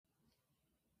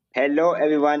Hello,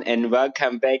 everyone, and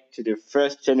welcome back to the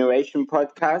First Generation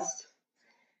podcast.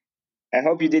 I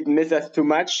hope you didn't miss us too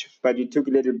much, but we took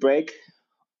a little break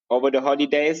over the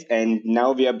holidays, and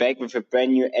now we are back with a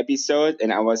brand new episode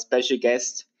and our special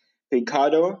guest,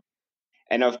 Ricardo,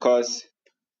 and of course,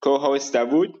 co host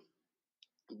Davud.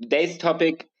 Today's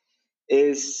topic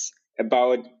is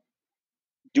about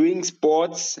doing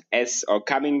sports as or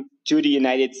coming to the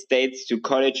United States to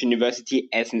college university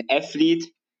as an athlete.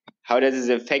 How does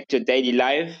it affect your daily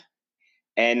life?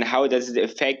 And how does it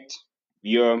affect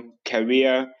your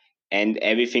career and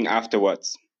everything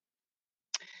afterwards?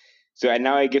 So and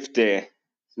now I give the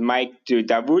mic to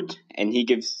Davud, and he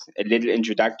gives a little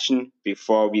introduction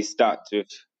before we start with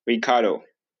Ricardo.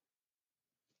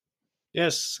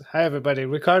 Yes, hi everybody.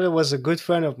 Ricardo was a good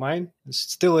friend of mine,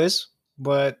 still is,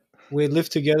 but we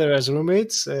lived together as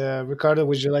roommates. Ricardo,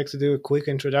 would you like to do a quick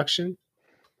introduction?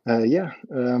 Yeah,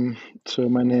 so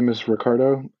my name is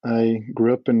Ricardo. I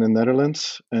grew up in the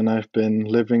Netherlands and I've been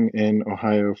living in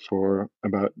Ohio for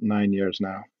about 9 years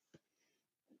now.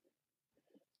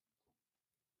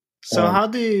 So, Um, how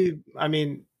do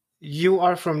you, you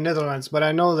are from Netherlands, but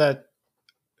I know that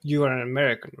you are an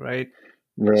American, right?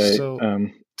 right, So,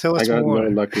 tell I us got a little more.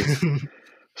 lucky.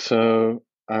 So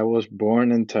I was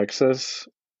born in Texas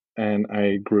and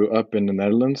I grew up in the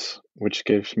Netherlands, which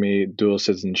gives me dual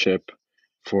citizenship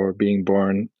for being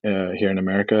born here in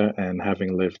America and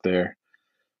having lived there.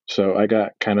 So I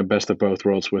got kind of best of both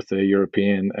worlds with a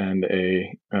European and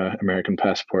a American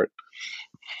passport.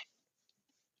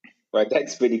 Well,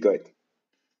 that's pretty good.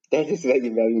 That is very,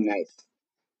 very nice.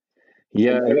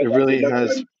 Yeah, Whenever it there's a really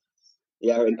has. lockdown,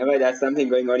 yeah, whenever there's something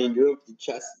going on in Europe, you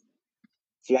just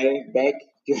fly back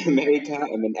to America,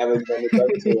 and whenever you want to go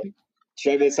to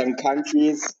travel some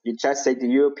countries, you just take the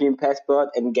European passport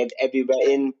and get everywhere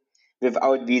in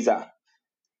without visa.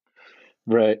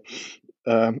 Right.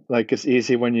 Like it's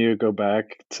easy when you go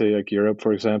back to like Europe,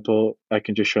 for example. I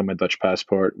can just show my Dutch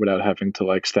passport without having to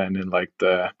like stand in like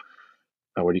the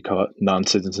what do you call it,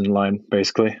 non-citizen line,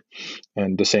 basically.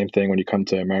 And the same thing when you come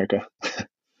to America.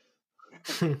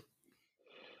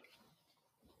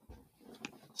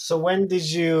 So, when did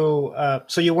you,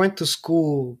 so you went to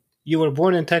school, you were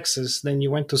born in Texas, then you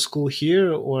went to school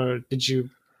here, or did you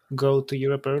go to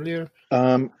Europe earlier?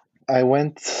 I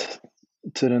went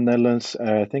to the Netherlands,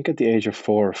 I think at the age of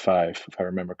 4 or 5, if I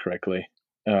remember correctly.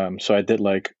 So I did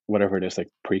like whatever it is, like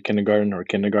pre-kindergarten or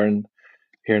kindergarten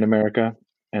here in America,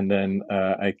 and then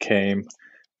I came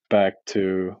back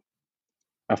to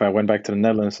if I went back to the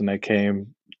Netherlands and I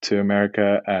came to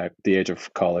America at the age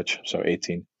of college, so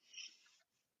 18.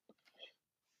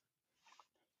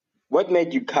 What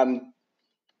made you come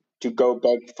to go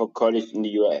back for college in the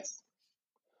US?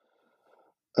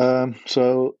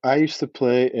 So I used to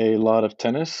play a lot of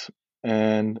tennis,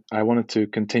 and I wanted to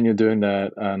continue doing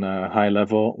that on a high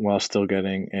level while still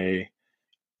getting a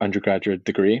undergraduate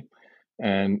degree.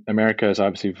 And America is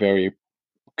obviously very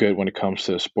good when it comes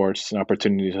to sports and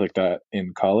opportunities like that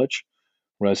in college.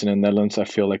 Whereas in the Netherlands, I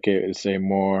feel like it is a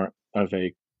more of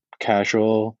a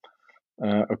casual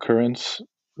occurrence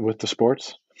with the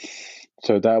sports.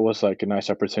 So that was like a nice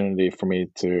opportunity for me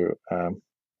to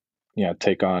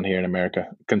take on here in America,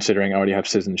 considering I already have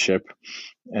citizenship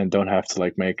and don't have to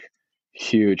like make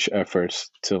huge efforts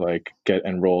to like get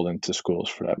enrolled into schools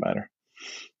for that matter.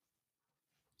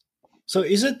 So,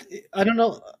 is it, I don't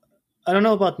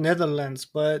know about Netherlands,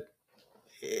 but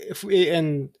if we,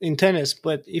 in tennis,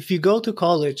 but if you go to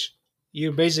college,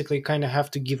 you basically kind of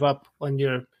have to give up on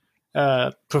your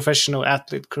professional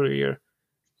athlete career.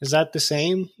 Is that the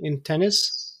same in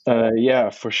tennis? Yeah,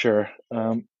 for sure.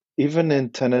 Even in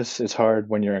tennis, it's hard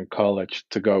when you're in college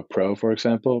to go pro, for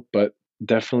example, but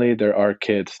definitely there are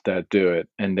kids that do it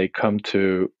and they come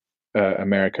to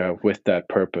America with that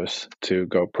purpose to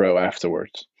go pro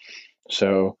afterwards.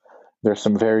 So there's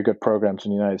some very good programs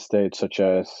in the United States, such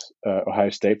as Ohio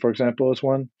State, for example, is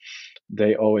one.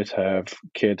 They always have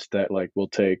kids that like will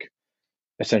take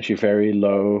essentially very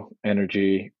low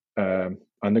energy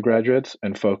undergraduates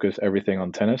and focus everything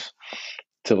on tennis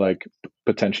to like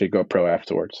potentially go pro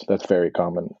afterwards. That's very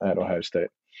common at Ohio State.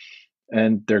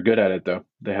 And they're good at it though.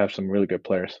 They have some really good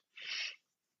players.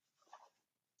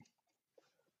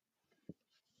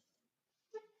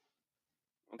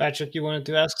 Patrick, you wanted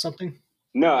to ask something?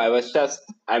 No,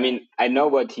 I mean, I know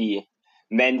what he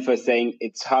meant for saying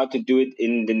it's hard to do it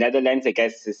in the Netherlands. I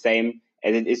guess it's the same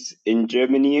as it is in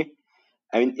Germany.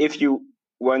 I mean, if you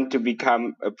want to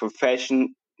become a professional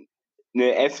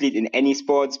athlete in any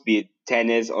sports, be it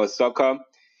tennis or soccer,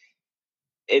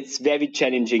 it's very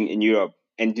challenging in Europe.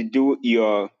 And to do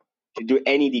your to do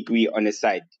any degree on the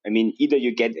side. I mean, either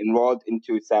you get enrolled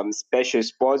into some special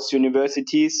sports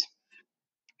universities,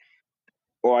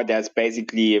 or there's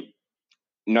basically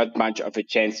not much of a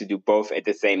chance to do both at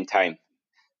the same time.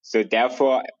 So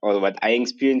therefore, or what I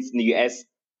experienced in the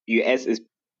US is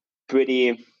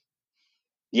pretty,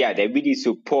 yeah, they really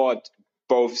support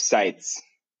both sides,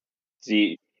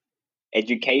 the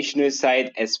educational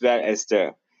side as well as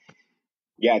the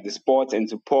sports, and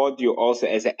support you also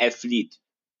as an athlete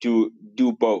to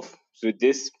do both. So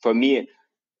this for me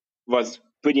was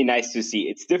pretty nice to see.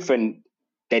 It's different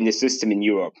than the system in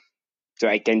Europe. So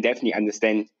I can definitely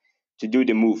understand to do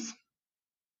the move.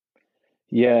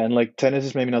 Yeah, and like tennis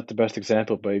is maybe not the best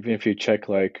example, but even if you check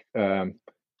like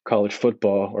college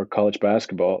football or college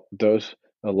basketball,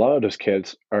 a lot of those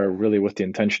kids are really with the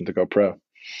intention to go pro,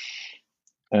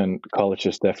 and college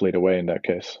is definitely the way in that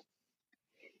case.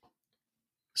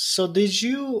 So did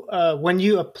you, when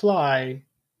you apply,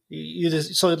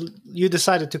 so you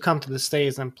decided to come to the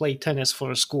States and play tennis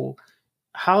for a school.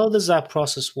 How does that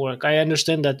process work? I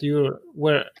understand that you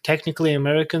were technically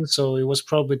American, so it was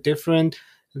probably different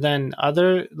than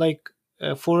other like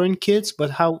foreign kids.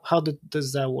 But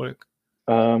does that work?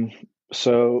 Um,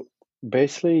 so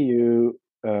basically, you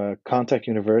contact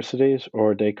universities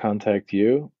or they contact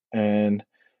you, and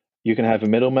you can have a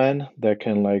middleman that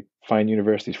can like find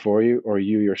universities for you, or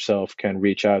you yourself can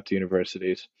reach out to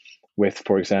universities with,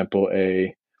 for example,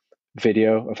 a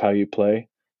video of how you play.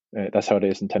 That's how it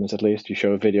is in tennis, at least. You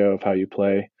show a video of how you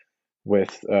play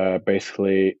with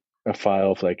basically a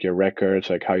file of like your records,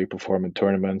 like how you perform in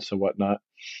tournaments and whatnot.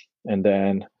 And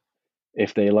then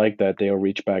if they like that, they'll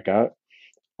reach back out.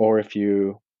 Or if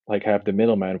you like have the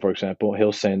middleman, for example,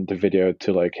 he'll send the video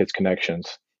to like his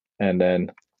connections, and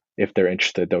then if they're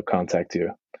interested, they'll contact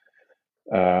you.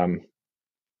 Um,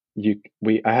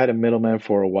 I had a middleman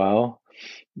for a while,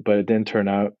 but it didn't turn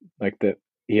out like that.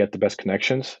 He had the best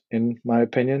connections, in my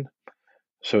opinion.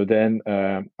 So then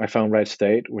I found Wright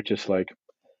State, which is like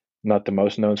not the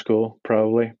most known school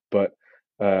probably, but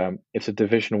it's a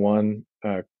Division 1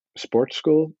 sports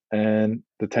school, and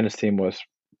the tennis team was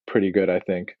pretty good, I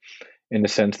think, in the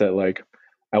sense that like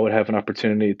I would have an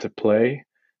opportunity to play,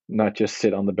 not just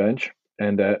sit on the bench,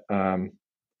 and that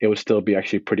it would still be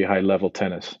actually pretty high level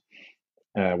tennis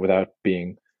without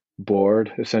being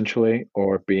bored essentially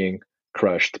or being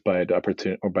crushed by the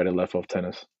opportunity or by the level of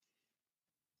tennis.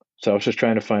 So I was just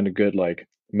trying to find a good like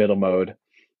middle mode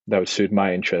that would suit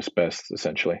my interests best,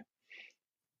 essentially.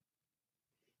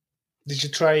 Did you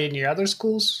try any other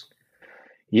schools?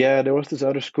 Yeah, there was this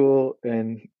other school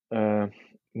in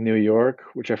New York,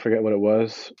 which I forget what it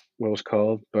was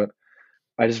called, but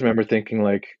I just remember thinking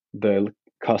like the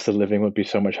cost of living would be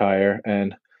so much higher,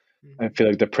 and I Mhm. feel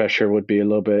like the pressure would be a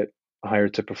little bit higher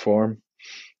to perform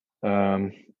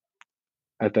um,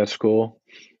 at that school.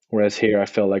 Whereas here, I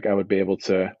felt like I would be able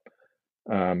to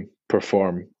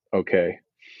perform okay.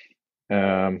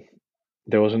 Um,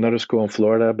 there was another school in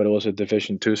Florida, but it was a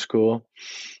Division 2 school,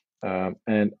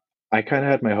 and I kind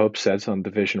of had my hopes set on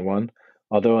Division 1.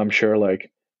 Although I'm sure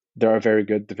like there are very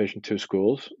good Division 2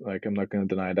 schools. Like I'm not going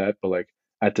to deny that, but like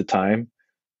at the time,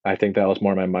 I think that was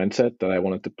more my mindset that I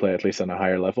wanted to play at least on a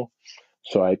higher level.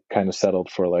 So I kind of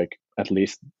settled for like at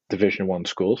least Division 1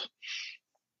 schools.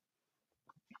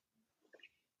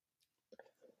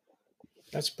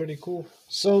 That's pretty cool.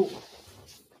 So,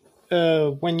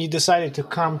 when you decided to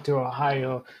come to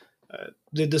Ohio,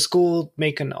 did the school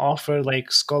make an offer,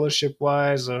 like scholarship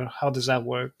wise, or how does that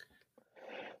work?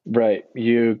 Right.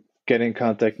 You get in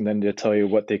contact and then they tell you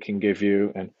what they can give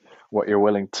you and what you're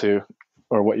willing to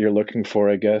or what you're looking for,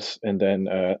 I guess. And then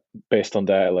based on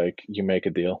that, like you make a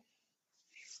deal.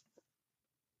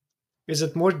 Is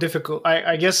it more difficult?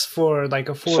 I guess for like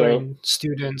a So foreign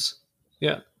students.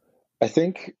 Yeah. I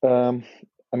think, I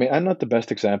mean, I'm not the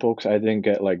best example because I didn't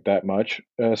get like that much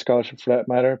scholarship for that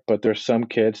matter, but there's some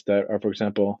kids that are, for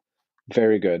example,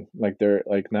 very good. Like they're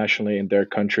like nationally in their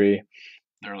country,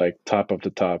 they're like top of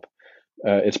the top.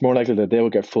 It's more likely that they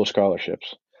will get full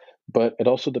scholarships, but it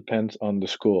also depends on the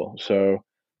school. So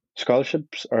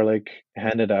scholarships are like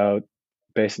handed out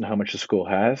based on how much the school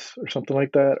has or something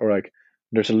like that, or like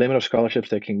there's a limit of scholarships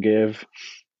they can give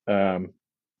um,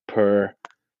 per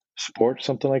sport,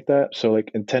 something like that. So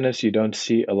like in tennis, you don't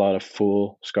see a lot of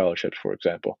full scholarships, for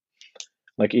example.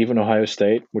 Like even Ohio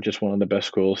State, which is one of the best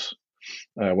schools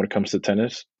when it comes to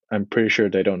tennis, I'm pretty sure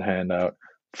they don't hand out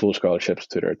full scholarships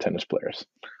to their tennis players.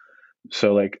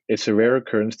 So like it's a rare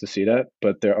occurrence to see that,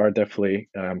 but there are definitely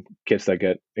kids that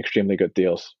get extremely good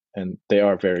deals, and they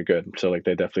are very good. So like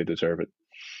they definitely deserve it.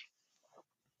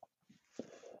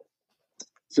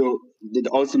 So it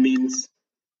also means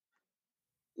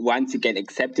once you get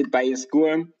accepted by a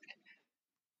school,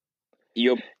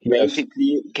 you're Yes.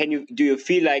 basically, do you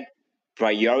feel like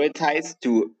prioritized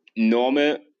to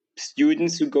normal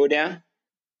students who go there?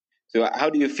 So how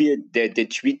do you feel the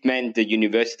treatment the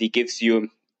university gives you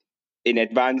in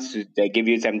advance? They give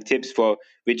you some tips for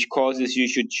which courses you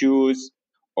should choose,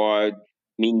 or I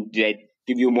mean, they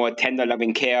give you more tender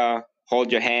loving care,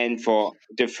 hold your hand for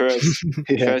the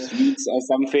Yeah. first weeks or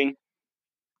something?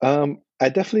 I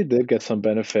definitely did get some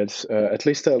benefits, at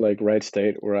least at like Wright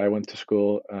State where I went to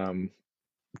school.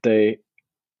 They,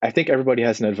 I think everybody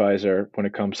has an advisor when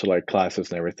it comes to like classes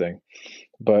and everything,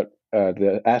 but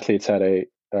the athletes had a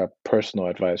personal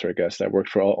advisor, I guess, that worked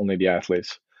for only the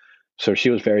athletes. So she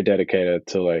was very dedicated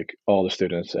to like all the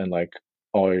students and like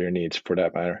all your needs for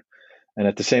that matter. And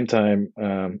at the same time,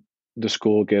 the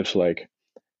school gives like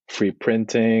free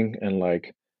printing and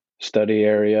like study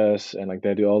areas, and like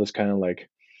they do all this kind of like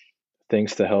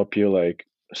things to help you like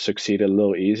succeed a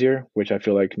little easier, which I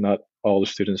feel like not all the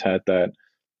students had that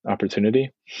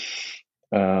opportunity.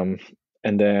 Um,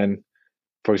 and then,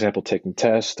 for example, taking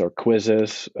tests or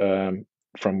quizzes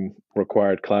from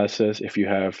required classes. If you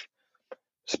have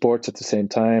sports at the same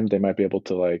time, they might be able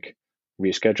to like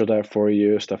reschedule that for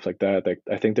you, stuff like that. Like,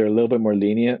 I think they're a little bit more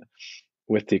lenient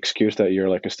with the excuse that you're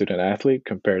like a student athlete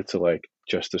compared to like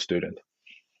just a student.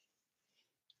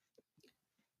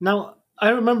 Now, I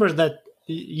remember that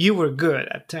you were good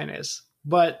at tennis,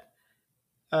 but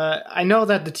I know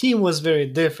that the team was very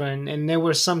different, and there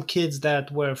were some kids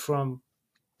that were from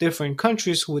different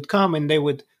countries who would come and they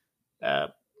would uh,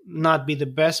 not be the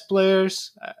best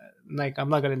players. Like, I'm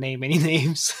not going to name any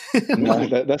names. No,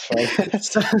 that's fine.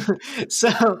 so,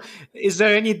 so, is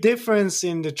there any difference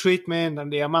in the treatment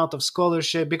and the amount of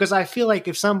scholarship? Because I feel like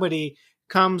if somebody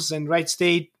comes and Wright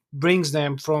State brings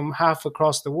them from half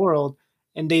across the world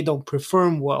and they don't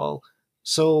perform well,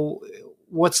 so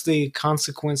what's the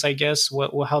consequence? I guess.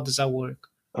 How does that work?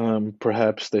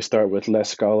 Perhaps they start with less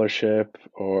scholarship,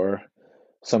 or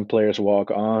some players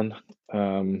walk on.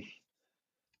 Um,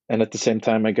 and at the same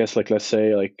time, I guess, like, let's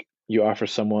say, like, you offer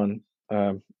someone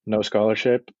no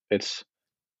scholarship, it's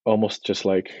almost just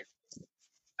like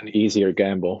an easier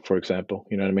gamble, for example.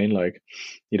 You know what I mean? Like,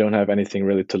 you don't have anything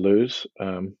really to lose,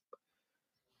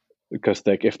 because,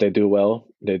 like, if they do well,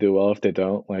 they do well. If they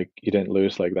don't, like, you didn't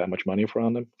lose like that much money for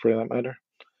on them, for that matter.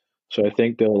 So I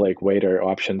think they'll like weigh their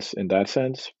options in that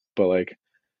sense. But like,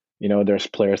 there's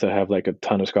players that have like a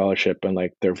ton of scholarship and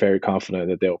like they're very confident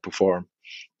that they'll perform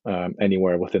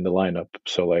anywhere within the lineup.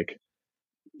 So like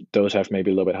those have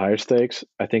maybe a little bit higher stakes.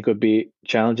 I think it would be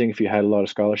challenging if you had a lot of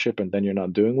scholarship and then you're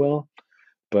not doing well,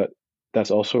 but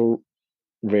that's also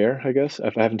rare, I guess.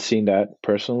 I haven't seen that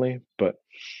personally, but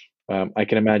I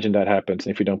can imagine that happens.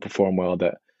 And if you don't perform well,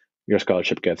 that your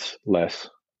scholarship gets less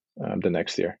the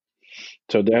next year.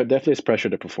 So there definitely is pressure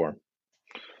to perform.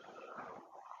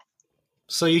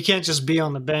 So you can't just be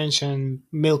on the bench and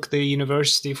milk the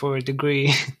university for a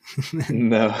degree.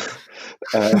 No,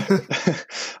 uh,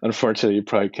 unfortunately, you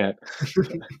probably can't.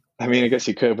 I mean, I guess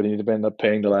you could, but you'd end up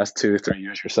paying the last 2 or 3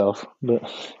 years yourself. But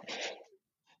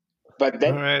All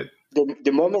then right.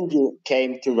 the moment you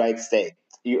came to Wright State,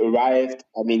 you arrived.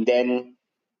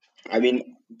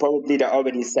 Probably they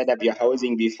already set up your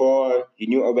housing before. You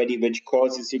knew already which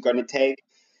courses you're gonna take.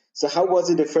 So how was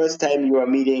it the first time you were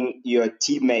meeting your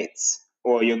teammates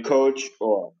or your coach,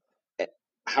 or uh,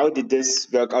 how did this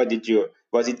work out?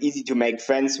 Was it easy to make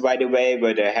friends right away?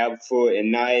 Were they helpful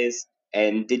and nice?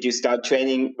 And did you start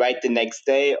training right the next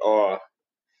day, or?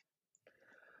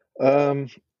 Um,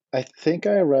 I think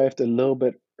I arrived a little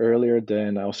bit earlier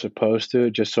than I was supposed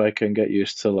to, just so I can get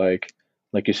used to like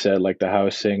you said, like the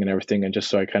housing and everything, and just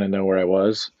so I kind of know where I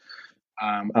was.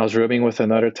 I was rooming with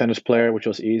another tennis player, which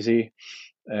was easy,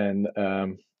 and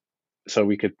so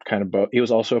we could kind of both. He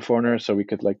was also a foreigner, so we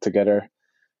could like together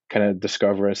kind of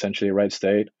discover essentially Wright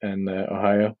State and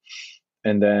Ohio.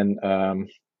 And then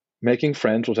making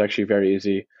friends was actually very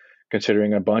easy,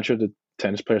 considering a bunch of the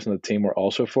tennis players on the team were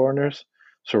also foreigners.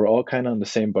 So we're all kind of on the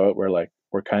same boat.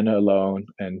 We're kind of alone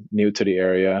and new to the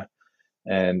area,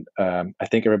 and I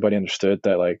think everybody understood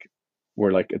that like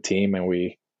we're like a team and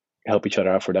we help each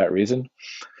other out for that reason.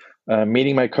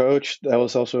 Meeting my coach, that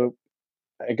was also,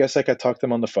 I guess, like I talked to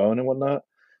him on the phone and whatnot,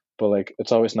 but like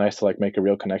it's always nice to like make a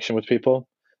real connection with people.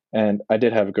 And I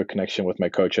did have a good connection with my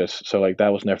coaches, so like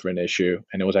that was never an issue,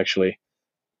 and it was actually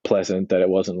pleasant that it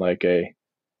wasn't like a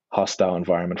hostile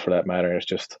environment for that matter. It's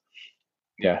just,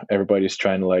 yeah, everybody's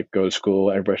trying to like go to school,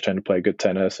 everybody's trying to play good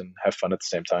tennis and have fun at the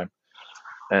same time.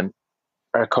 And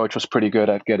our coach was pretty good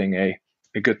at getting a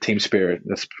good team spirit,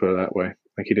 let's put it that way.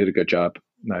 Like he did a good job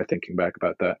now thinking back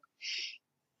about that.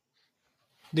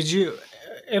 Did you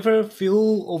ever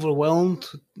feel overwhelmed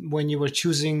when you were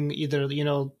choosing either,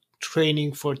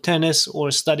 training for tennis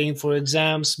or studying for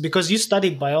exams? Because you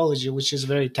studied biology, which is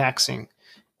very taxing.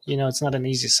 It's not an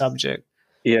easy subject.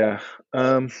 Yeah,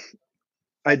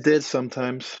 I did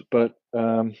sometimes, but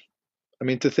I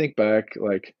mean, to think back,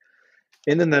 like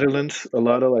in the Netherlands, a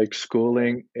lot of like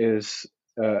schooling is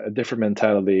a different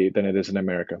mentality than it is in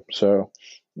America. So,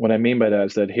 what I mean by that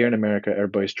is that here in America,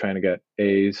 everybody's trying to get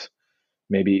A's,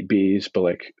 maybe B's, but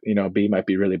like, B might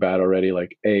be really bad already,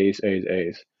 like A's, A's,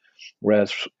 A's.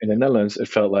 Whereas in the Netherlands, it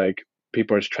felt like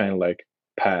people are just trying to like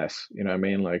pass, you know what I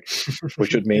mean? Like,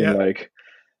 which would mean Yeah. like,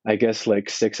 I guess like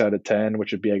 6 out of 10,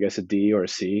 which would be, I guess, a D or a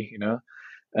C,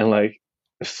 And like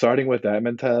starting with that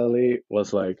mentality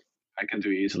was like, I can do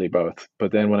easily both.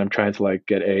 But then when I'm trying to like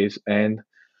get A's and,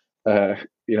 uh,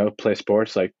 play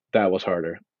sports, like that was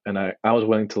harder. And I was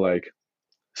willing to like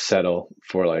settle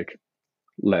for like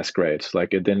less grades.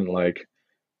 Like it didn't like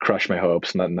crush my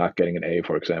hopes, not getting an A,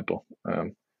 for example.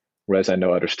 Whereas I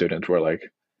know other students were like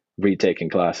retaking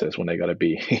classes when they got a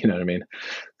B. You know what I mean?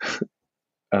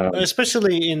 Um,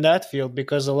 Especially in that field,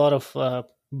 because a lot of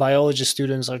biology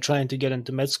students are trying to get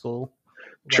into med school,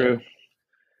 like True.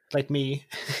 me,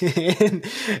 and,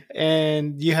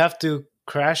 and you have to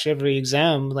crash every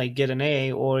exam, like get an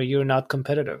A, or you're not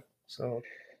competitive. So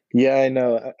Yeah, I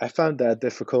know. I found that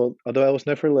difficult. Although I was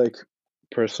never like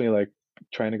personally like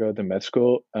trying to go to med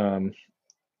school.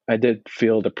 I did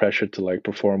feel the pressure to like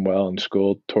perform well in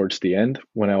school towards the end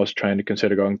when I was trying to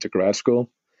consider going to grad school.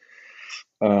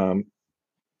 Um,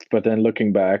 but then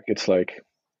looking back, it's like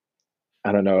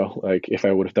I don't know, like if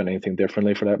I would have done anything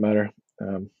differently for that matter.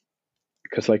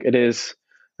 Because like it is,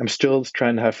 I'm still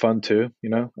trying to have fun too.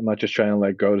 I'm not just trying to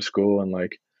like go to school and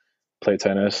like play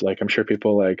tennis. Like I'm sure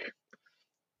people like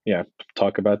yeah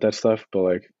talk about that stuff, but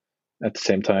like at the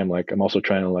same time, like I'm also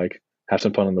trying to like have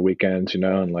some fun on the weekends,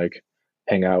 and like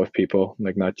hang out with people,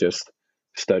 like not just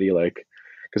study. Like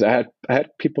because I had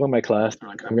people in my class who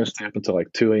were like, I'm gonna stay up until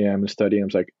like 2 a.m. and study. And I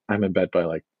was like, I'm in bed by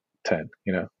like 10.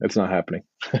 It's not happening.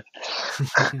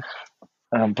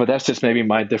 But that's just maybe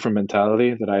my different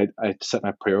mentality that I set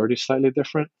my priorities slightly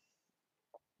different.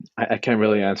 I can't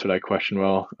really answer that question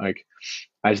well. Like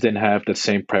I just didn't have the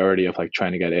same priority of like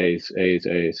trying to get A's, A's,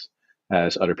 A's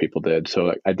as other people did. So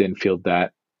like I didn't feel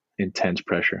that intense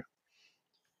pressure.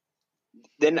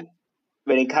 Then,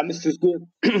 when it comes to school,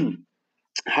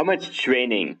 how much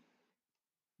training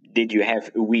did you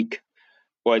have a week?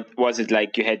 Or was it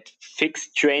like you had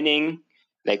fixed training,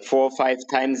 like 4 or 5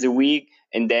 times a week,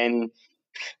 and then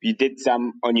you did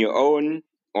some on your own?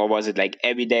 Or was it like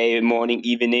every day, morning,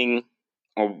 evening?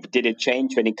 Or did it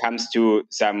change when it comes to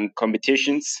some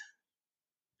competitions?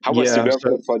 How was the Yeah, so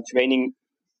workload for training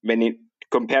when it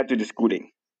compared to the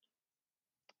schooling?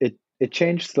 it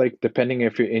changed like depending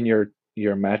if you're in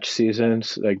your match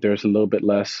seasons. Like there's a little bit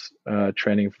less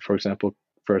training, for example,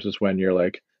 versus when you're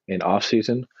like in off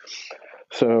season.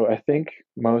 So I think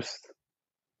most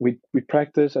we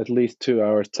practice at least 2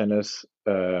 hours tennis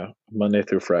Monday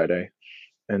through Friday,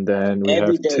 and then we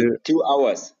Every have day, two 2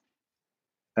 hours.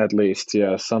 at least.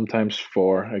 Yeah, sometimes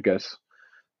four, I guess,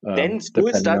 Then school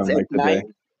depending starts on at like the day.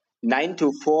 9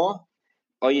 to 4,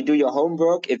 or you do your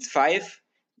homework, it's 5.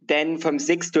 Then from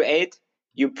 6 to 8,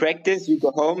 you practice, you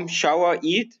go home, shower,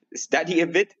 eat, study a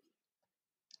bit.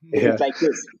 Is it Yeah. like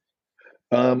this?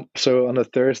 So on a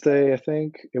Thursday, I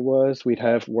think it was, we'd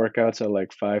have workouts at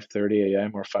like 5:30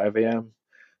 a.m. or 5 a.m.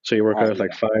 So you work Ah, out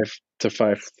like yeah.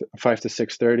 5 to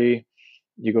 6:30.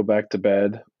 You go back to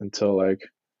bed until like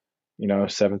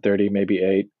 7:30, maybe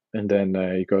 8, and then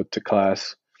you go to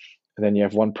class, and then you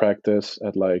have one practice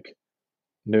at like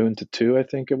noon to 2, I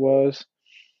think it was.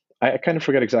 I kind of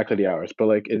forget exactly the hours, but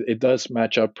like it does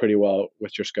match up pretty well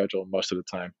with your schedule most of the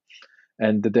time.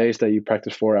 And the days that you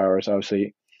practice 4 hours,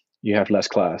 obviously, you have less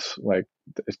class. Like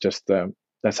it's just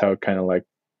that's how it kind of like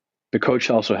the coach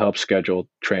also helps schedule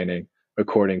training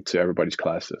according to everybody's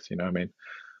classes. You know what I mean?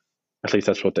 At least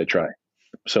that's what they try.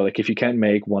 So like if you can't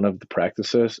make one of the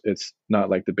practices, it's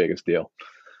not like the biggest deal.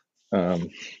 Um,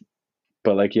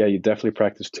 but like yeah, you definitely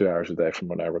practice 2 hours a day from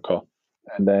what I recall.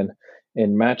 And then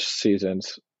in match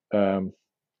seasons, um,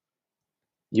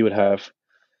 you would have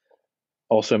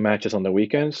also matches on the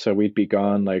weekends. So we'd be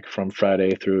gone like from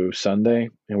Friday through Sunday,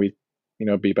 and we'd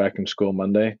be back in school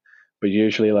Monday. But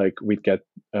usually like we'd get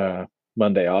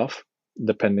Monday off,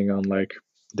 depending on like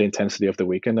the intensity of the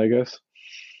weekend, I guess.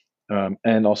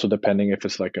 And also depending if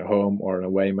it's like a home or an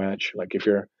away match. Like if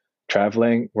you're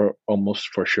traveling, we're almost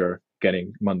for sure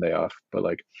getting Monday off. But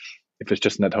like if it's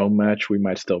just an at home match, we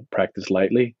might still practice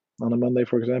lightly on a Monday,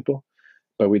 for example.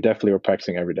 But we definitely were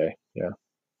practicing every day. Yeah.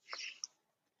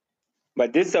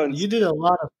 But this sounds, You did a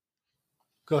lot of.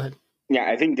 Go ahead. yeah,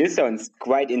 I think this sounds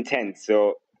quite intense.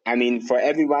 So, I mean, for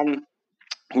everyone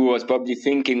who was probably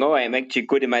thinking, oh, I'm actually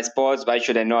good in my sports, why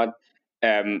should I not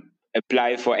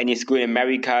apply for any school in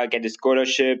America, get a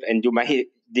scholarship, and do my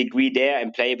degree there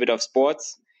and play a bit of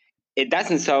sports? It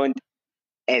doesn't sound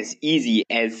as easy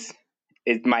as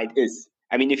it might is.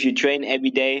 I mean, if you train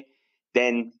every day,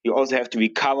 then you also have to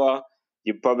recover.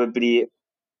 You probably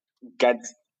get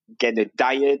get a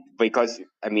diet because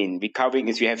I mean, recovering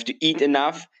is you have to eat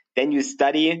enough, then you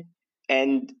study,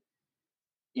 and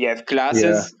you have Yeah.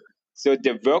 classes. So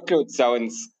the workload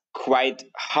sounds quite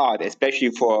hard,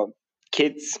 especially for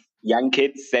kids, young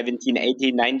kids, 17,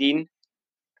 18, 19.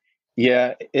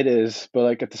 Yeah, it is. But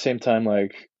like at the same time,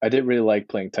 like I did really like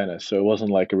playing tennis, so it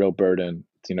wasn't like a real burden,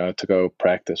 to go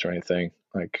practice or anything.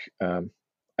 Like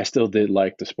I still did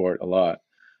like the sport a lot.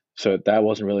 So that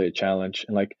wasn't really a challenge.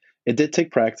 And like it did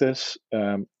take practice.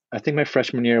 I think my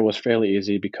freshman year was fairly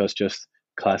easy because just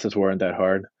classes weren't that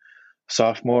hard.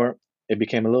 Sophomore, it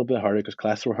became a little bit harder because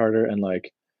classes were harder and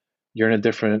like you're in a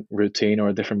different routine or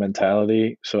a different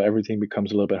mentality. So everything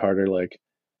becomes a little bit harder, like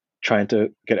trying to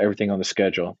get everything on the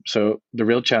schedule. So the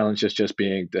real challenge is just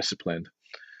being disciplined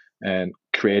and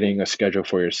creating a schedule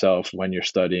for yourself when you're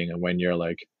studying and when you're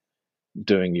like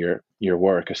doing your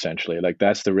work essentially. Like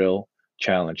that's the real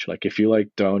challenge. Like if you like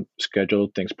don't schedule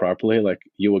things properly, like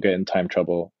you will get in time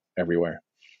trouble everywhere.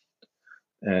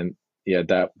 And yeah,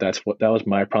 that was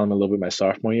my problem a little bit my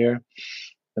sophomore year.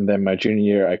 And then my junior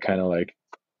year I kind of like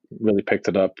really picked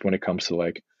it up when it comes to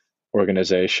like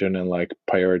organization and like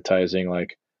prioritizing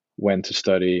like when to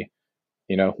study,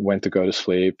 when to go to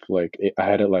sleep. Like I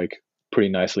had it like pretty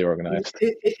nicely organized.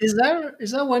 Is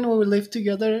that when we lived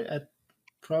together at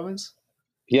province?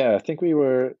 Yeah, I think we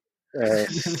were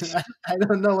I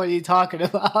don't know what you're talking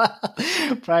about.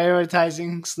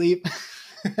 Prioritizing sleep.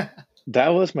 that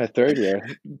was my third year.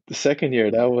 The second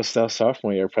year, that was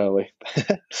sophomore year probably.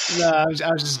 No, I was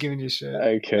just giving you shit. I'm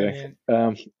I kidding.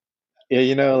 mean,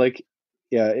 Yeah, like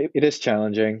yeah, it is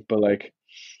challenging, but like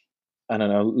I don't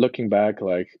know, looking back,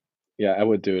 like yeah, I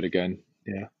would do it again.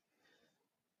 Yeah.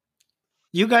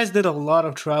 you guys did a lot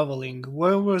of traveling.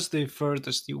 Where was the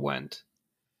furthest you went?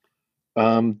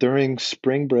 During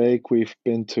spring break, we've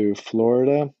been to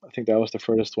Florida. I think that was the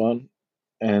furthest one.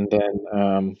 And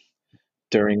then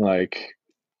during like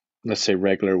let's say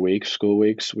regular weeks, school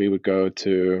weeks, we would go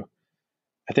to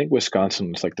I think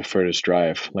Wisconsin is like the furthest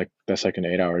drive. Like that's like an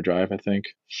 8-hour drive, I think.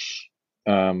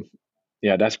 Um,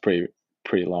 yeah, that's pretty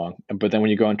long. But then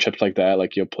when you go on trips like that,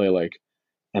 like you'll play like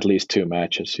at least two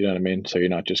matches. You know what I mean? So you're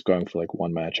not just going for like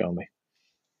one match only.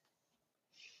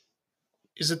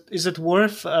 Is it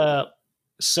worth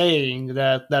saying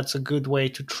that that's a good way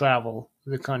to travel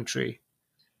the country?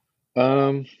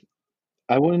 Um,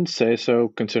 I wouldn't say so,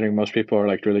 considering most people are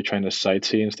like really trying to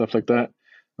sightsee and stuff like that.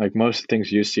 Like most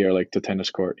things you see are like the tennis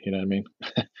court. You know what I mean?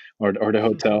 Or the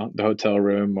hotel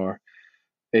room, or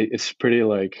it's pretty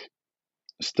like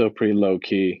still pretty low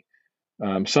key.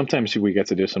 Sometimes we get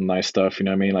to do some nice stuff. You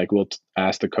know what I mean? Like we'll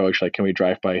ask the coach, like, can we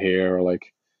drive by here, or like,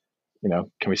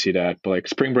 can we see that? But like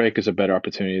spring break is a better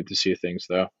opportunity to see things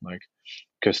though, like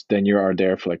because then you are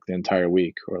there for like the entire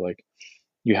week, or like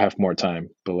you have more time.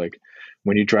 But like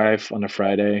when you drive on a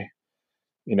Friday,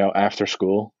 after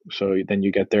school, so then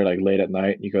you get there like late at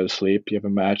night, you go to sleep, you have a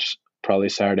match probably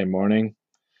Saturday morning.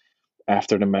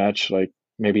 After the match, like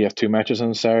maybe you have two matches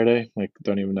on Saturday, like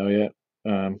don't even know yet.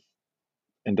 Um,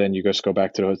 and then you just go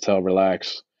back to the hotel,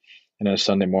 relax, and then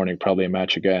Sunday morning probably a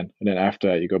match again, and then after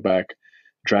that you go back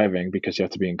driving because you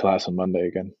have to be in class on Monday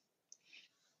again.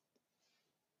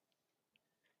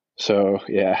 So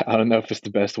yeah, I don't know if it's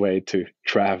the best way to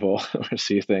travel or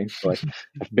see things. Like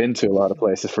I've been to a lot of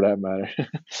places for that matter.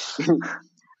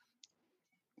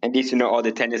 At least you know all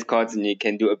the tennis courts and you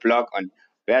can do a blog on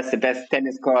where's the best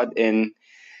tennis court in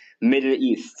Middle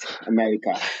East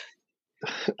America.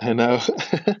 I know.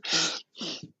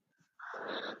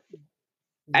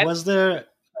 I, Was there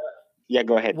yeah,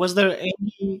 go ahead. was there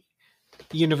any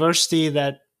university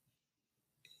that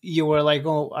you were like,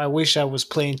 oh, I wish I was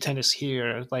playing tennis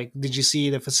here? Like, did you see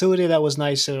the facility that was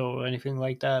nicer or anything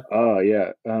like that? Oh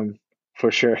yeah,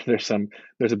 for sure. There's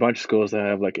a bunch of schools that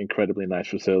have like incredibly nice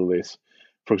facilities.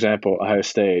 For example, Ohio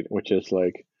State, which is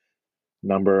like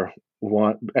number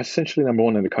one, essentially number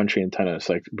one in the country in tennis,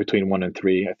 like between one and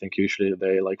three. I think usually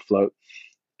they like float,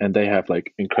 and they have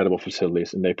like incredible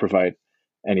facilities, and they provide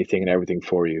anything and everything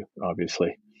for you.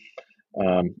 Obviously,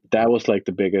 that was like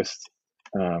the biggest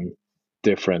um,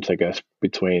 difference, I guess,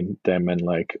 between them and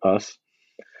like us.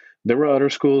 There were other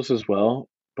schools as well,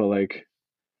 but like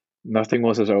nothing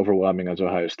was as overwhelming as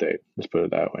Ohio State. Let's put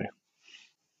it that way.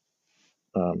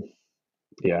 um,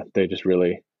 yeah, they just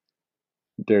really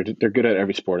they're good at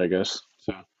every sport, I guess.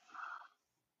 So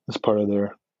it's part of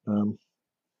their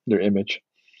image.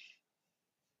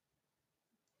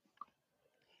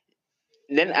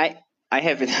 Then I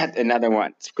have another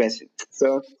one question.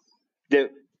 So the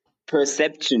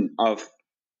perception of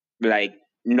like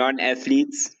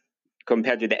non-athletes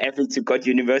compared to the athletes who got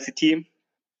university,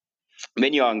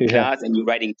 when you're on Yeah. class and you're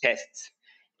writing tests,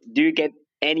 do you get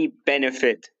any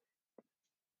benefit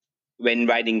when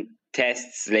writing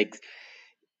tests? Like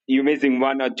you're missing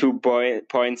one or two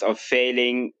points of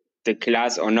failing the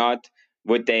class or not?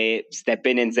 Would they step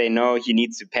in and say, no, he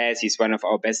needs to pass, he's one of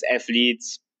our best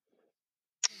athletes?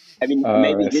 I mean,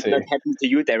 maybe I it did not see. happen to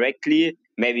you directly,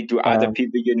 maybe to other Um,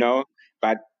 people you know,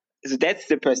 but so that's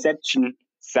the perception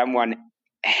someone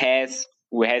has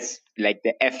who has like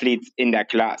the athletes in their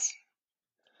class.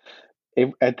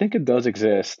 I think it does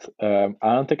exist. I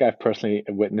don't think I've personally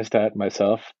witnessed that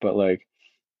myself, but like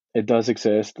it does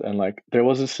exist. And like there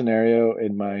was a scenario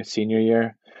in my senior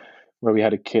year where we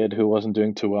had a kid who wasn't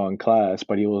doing too well in class,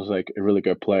 but he was like a really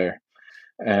good player.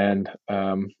 And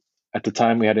at the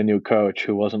time, we had a new coach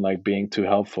who wasn't like being too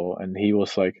helpful, and he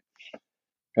was like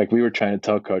we were trying to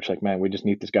tell coach like, man, we just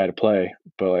need this guy to play,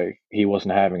 but like he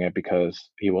wasn't having it because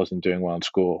he wasn't doing well in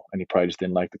school, and he probably just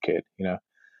didn't like the kid, you know.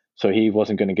 So he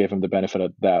wasn't going to give him the benefit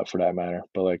of that for that matter.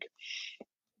 But like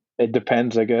it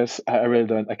depends, I guess. I really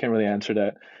don't. I can't really answer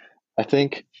that. I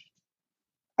think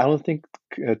I don't think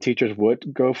teachers would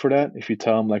go for that if you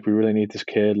tell them like we really need this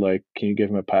kid. Like, can you give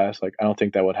him a pass? Like, I don't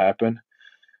think that would happen.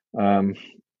 Um,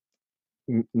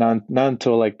 not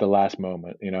until like the last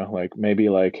moment, you know. Like maybe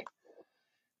like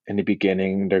in the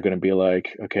beginning they're going to be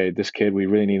like, okay, this kid we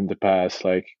really need him to pass.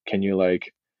 Like, can you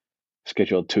like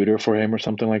schedule a tutor for him or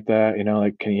something like that? You know,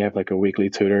 like can you have like a weekly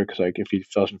tutor? Because like if he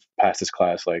doesn't pass this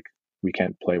class, like we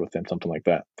can't play with him, something like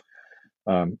that.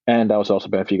 And that was also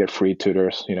bad if you get free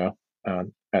tutors, you know,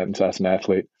 as an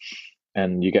athlete,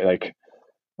 and you get like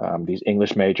these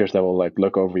English majors that will like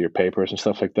look over your papers and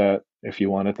stuff like that if you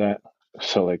wanted that.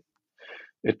 So like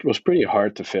it was pretty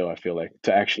hard to fail. I feel like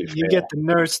to actually You get fail. the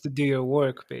nerds to do your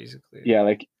work, basically. Yeah,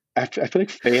 like I feel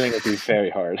like failing would be very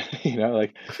hard.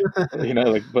 Like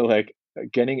but like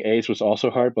getting A's was also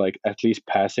hard. But like at least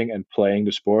passing and playing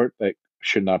the sport like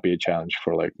should not be a challenge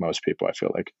for like most people. I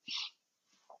feel like.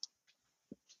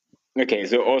 Okay,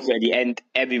 so also at the end,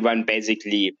 everyone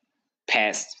basically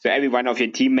passed. So every one of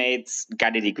your teammates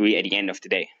got a degree at the end of the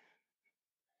day.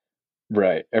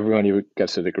 Right. Everyone you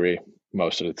gets a degree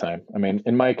most of the time. I mean,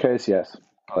 in my case, yes.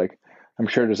 Like, I'm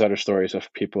sure there's other stories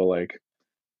of people like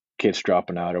kids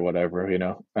dropping out or whatever. You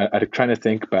know, I'm trying to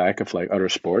think back of like other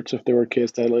sports if there were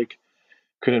kids that like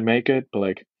couldn't make it, but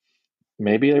like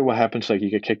maybe like, what happens like you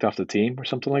get kicked off the team or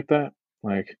something like that.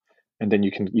 Like, and then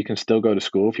you can still go to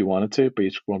school if you wanted to, but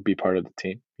you just won't be part of the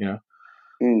team. You know.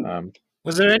 Mm. Um,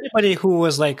 Was there anybody who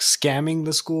was like scamming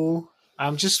the school?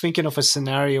 I'm just thinking of a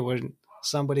scenario where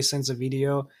somebody sends a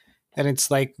video and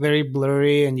it's like very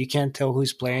blurry and you can't tell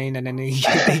who's playing, and then they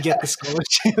get the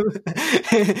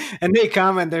scholarship and they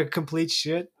come and they're complete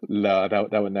shit. No,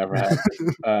 that would never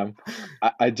happen.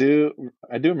 I do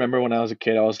remember when I was a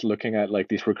kid, I was looking at like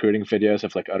these recruiting videos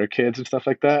of like other kids and stuff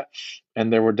like that,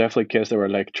 and there were definitely kids that were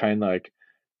like trying like,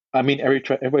 I mean,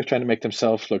 everybody's trying to make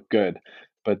themselves look good,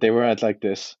 but they were at like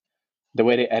this the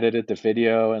way they edited the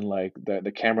video and like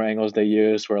the camera angles they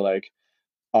used were like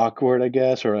awkward, I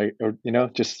guess, or like or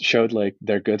just showed like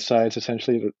their good sides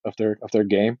essentially of their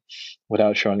game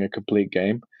without showing a complete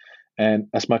game. And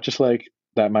as much as like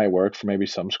that might work for maybe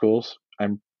some schools,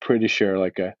 I'm pretty sure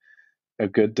like a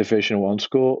good Division 1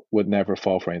 school would never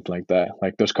fall for anything like that.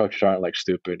 Like those coaches aren't like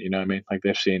stupid, you know what I mean? Like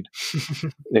they've seen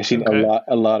a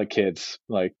Okay. lot of kids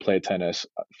like play tennis,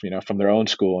 from their own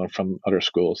school and from other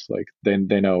schools. Like they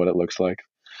know what it looks like.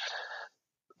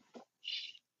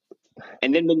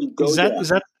 And then when you go Is that there, is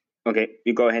that okay,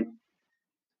 you go ahead.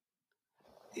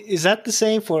 is that the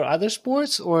same for other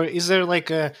sports, or is there like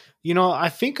a, I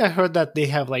think I heard that they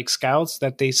have like scouts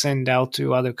that they send out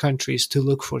to other countries to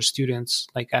look for students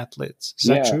like athletes. Is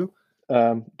that Yeah, true?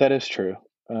 that is true.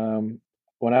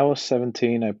 When I was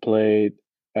 17, I played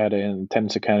at a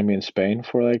tennis academy in Spain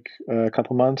for like a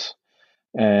couple months,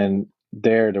 and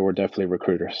there were definitely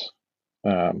recruiters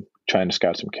trying to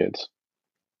scout some kids.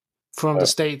 From the Uh,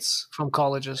 States, from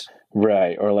colleges.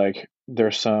 right, or like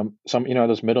there's some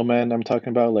those middlemen I'm talking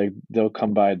about. Like they'll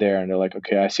come by there and they're like,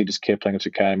 okay, I see this kid playing at this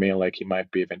academy, and like he might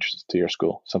be of interest to your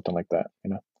school, something like that.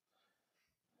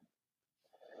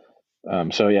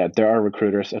 So yeah, there are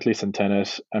recruiters, at least in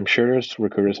tennis. I'm sure there's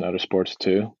recruiters in other sports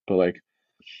too, but like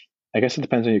I guess it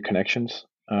depends on your connections.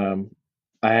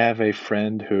 I have a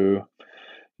friend who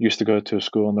used to go to a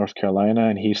school in North Carolina,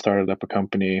 and he started up a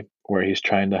company where he's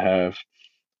trying to have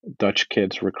Dutch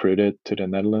kids recruited to the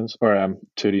Netherlands or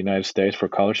to the United States for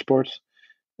college sports,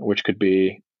 which could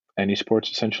be any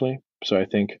sports essentially. So I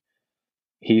think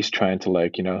he's trying to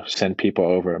like send people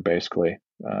over basically,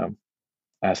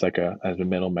 as like as a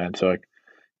middleman. So like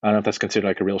I don't know if that's considered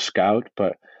like a real scout,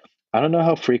 but I don't know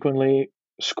how frequently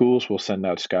schools will send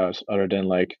out scouts other than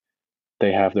like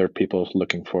they have their people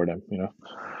looking for them.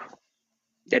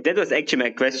 Yeah, that was actually my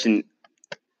question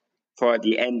for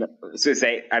the end. So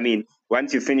say, I mean,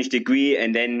 once you finish degree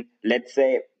and then let's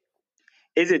say,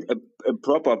 is it a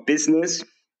proper business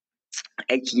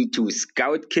actually to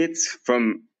scout kids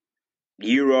from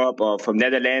Europe or from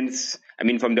Netherlands? I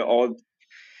mean, from the old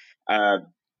uh,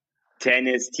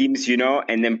 tennis teams,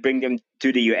 and then bring them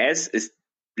to the US? Is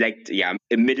like, yeah,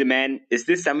 a middleman. Is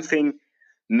this something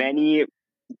many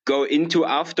go into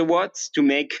afterwards to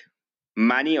make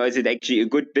money, or is it actually a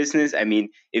good business? I mean,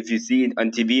 if you see it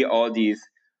on TV, all these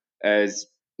uh,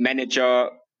 manager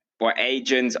or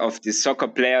agents of the soccer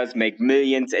players make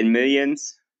millions and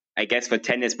millions. I guess for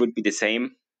tennis would be the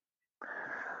same.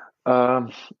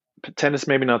 Um, Tennis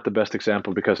maybe not the best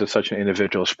example because it's such an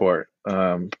individual sport.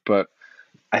 But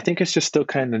I think it's just still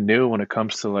kind of new when it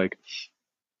comes to like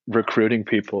recruiting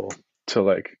people to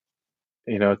like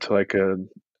to like a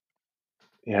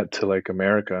yeah to like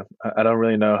America. I don't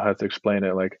really know how to explain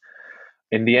it. Like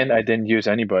in the end, I didn't use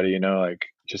anybody. Like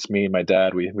just me and my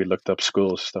dad. We looked up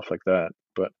schools, stuff like that.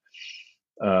 But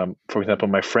for example,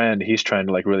 my friend, he's trying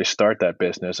to like really start that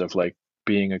business of like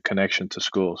being a connection to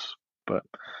schools. But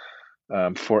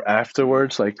for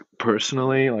afterwards, like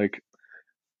personally, like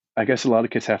I guess a lot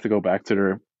of kids have to go back to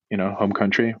their home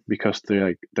country because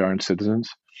they aren't citizens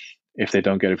if they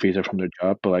don't get a visa from their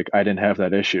job. But like I didn't have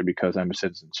that issue because I'm a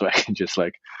citizen, so I can just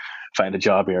like find a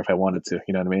job here if I wanted to.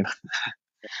 You know what I mean?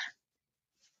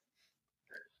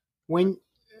 When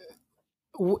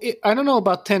I don't know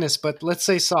about tennis, but let's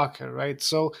say soccer, right?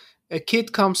 So a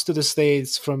kid comes to the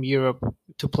States from Europe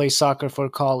to play soccer for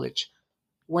college.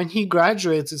 When he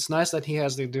graduates, it's nice that he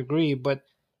has the degree, but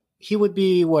he would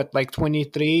be what, like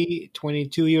 23,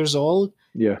 22 years old?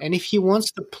 Yeah, And if he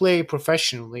wants to play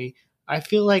professionally, I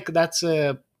feel like that's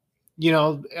a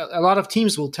lot of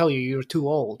teams will tell you you're too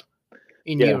old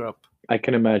in yeah, Europe. I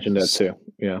can imagine that too.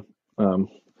 Yeah. Um,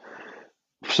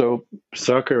 so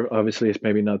soccer obviously is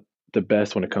maybe not the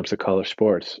best when it comes to college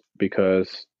sports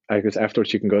because I guess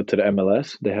afterwards you can go to the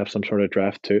MLS. They have some sort of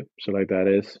draft too, so like that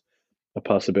is a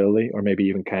possibility, or maybe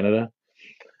even Canada.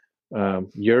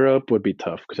 Europe would be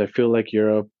tough because I feel like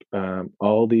Europe,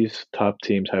 all these top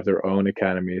teams have their own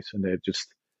academies, and they just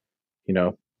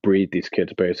breed these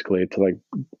kids basically to like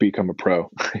become a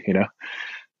pro. you know.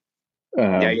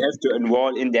 Yeah, Um, you have to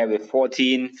enroll in there with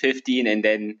 14, 15, and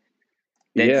then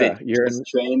that's yeah, it. Just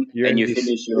train you're and in you these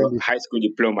finish your high school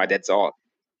diploma. That's all.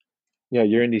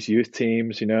 you're in these youth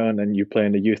teams, and then you play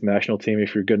in the youth national team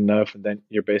if you're good enough, and then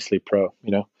you're basically pro.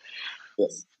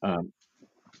 Yes. Um,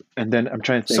 and then I'm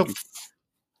trying to So think.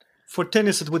 for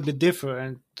tennis, it would be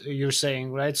different, you're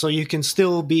saying, right? So you can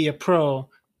still be a pro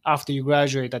after you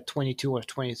graduate at 22 or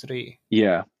 23.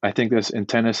 Yeah, I think this in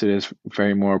tennis it is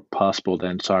very more possible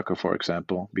than soccer, for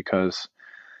example, because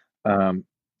um,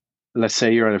 let's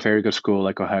say you're at a very good school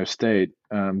like Ohio State,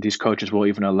 these coaches will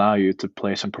even allow you to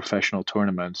play some professional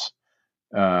tournaments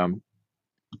um,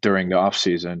 during the off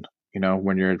season.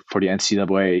 When you're for the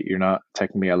NCAA, you're not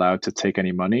technically allowed to take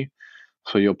any money,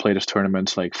 so you'll play these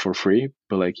tournaments like for free,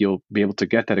 but like you'll be able to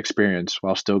get that experience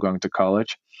while still going to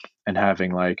college and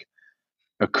having like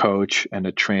a coach and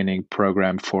a training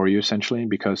program for you essentially.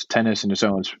 Because tennis in its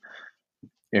own is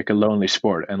like a lonely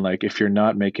sport, and like if you're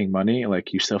not making money,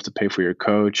 like you still have to pay for your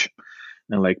coach,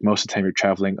 and like most of the time you're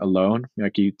traveling alone,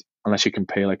 like you unless you can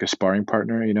pay like a sparring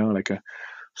partner, like a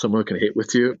someone who can hit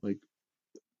with you, like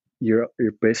you're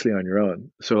basically on your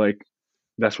own. So like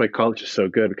that's why college is so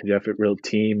good because you have a real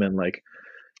team, and like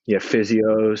you have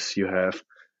physios, you have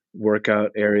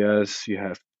workout areas, you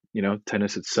have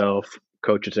tennis itself,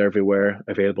 coaches everywhere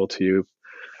available to you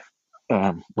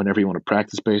whenever you want to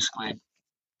practice basically.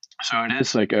 So it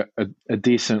is like a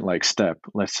decent like step.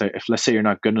 Let's say you're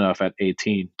not good enough at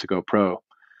 18 to go pro,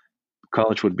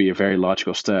 college would be a very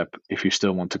logical step if you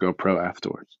still want to go pro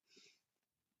afterwards.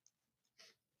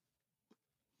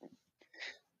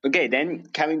 Okay, then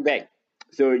coming back.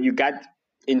 So you got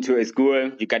into a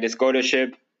school, you got a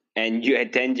scholarship, and you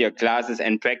attend your classes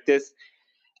and practice.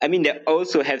 I mean, they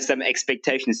also have some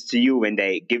expectations to you when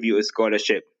they give you a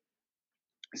scholarship.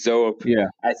 So Yeah.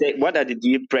 I say, what are the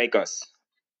deal breakers?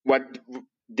 What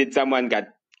did someone got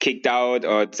kicked out,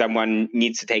 or someone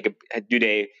needs to take a? Do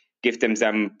they give them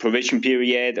some provision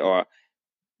period, or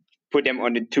put them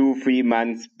on a 2-3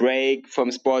 months break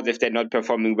from sports if they're not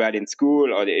performing well in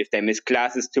school or if they miss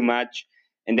classes too much.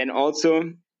 And then also,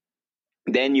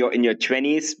 then you're in your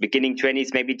 20s, beginning 20s,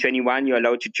 maybe 21, you're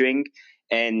allowed to drink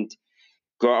and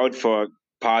go out for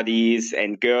parties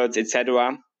and girls,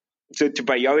 etc. So to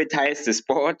prioritize the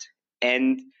sport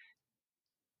and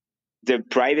the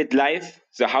private life.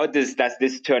 So how does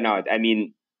this turn out? I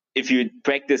mean, if you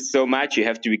practice so much, you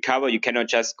have to recover. You cannot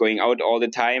just going out all the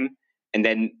time and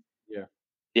then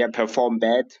perform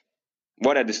bad.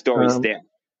 What are the stories Um, there?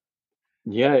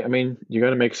 yeah, I mean, you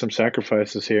got to make some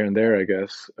sacrifices here and there, I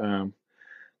guess.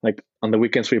 Like on the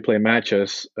weekends we play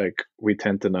matches, like we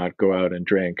tend to not go out and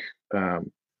drink.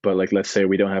 But like, let's say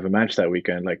we don't have a match that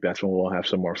weekend, like that's when we'll have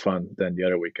some more fun than the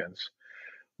other weekends.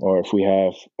 Or if we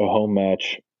have a home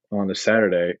match on the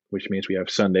Saturday, which means we have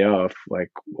Sunday off, like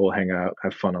we'll hang out,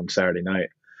 have fun on Saturday night.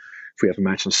 If we have a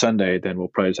match on Sunday, then we'll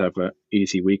probably just have an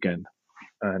easy weekend.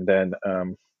 And then,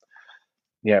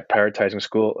 yeah, prioritizing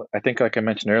school. I think, like I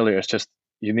mentioned earlier, it's just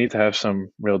you need to have some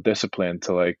real discipline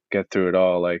to like get through it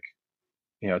all, like,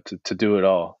 to do it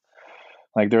all.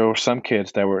 Like there were some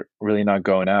kids that were really not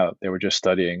going out; they were just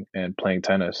studying and playing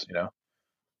tennis,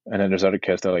 And then there's other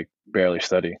kids that like barely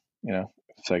study.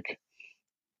 It's like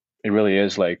it really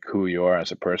is like who you are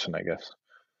as a person, I guess.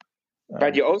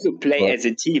 But you also play But as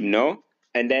a team, no?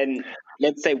 And then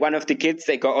let's say one of the kids,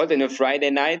 they go out on a Friday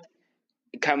night,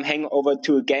 come hang over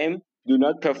to a game, do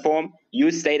not perform.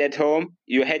 You stayed at home.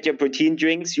 You had your protein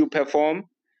drinks. You perform.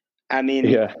 I mean,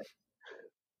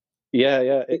 yeah,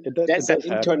 yeah, it that's an does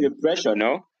internal happen. pressure,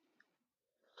 no?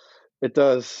 It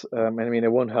does. And I mean,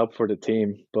 it won't help for the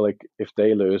team, but like if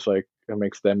they lose, like it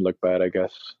makes them look bad, I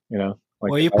guess. Like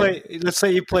Well, you play. Let's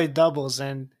say you play doubles,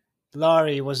 and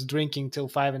Laurie was drinking till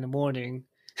 5 in the morning.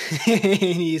 And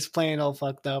he's playing all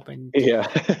fucked up, and yeah,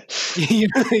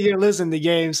 you're losing the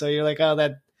game. So you're like, "Oh,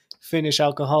 that Finnish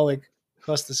alcoholic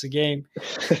cost us a game."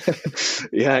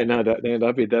 yeah, I know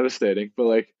that'd be devastating. But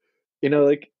like,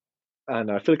 like I don't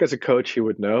know. I feel like as a coach, you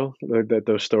would know like, that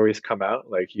those stories come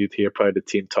out. Like you'd hear probably the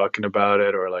team talking about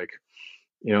it, or like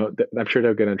I'm sure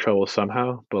they'll get in trouble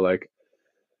somehow. But like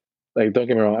don't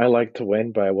get me wrong, I like to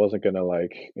win, but I wasn't gonna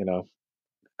like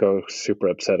go super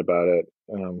upset about it.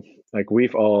 Like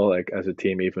we've all like as a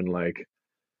team even like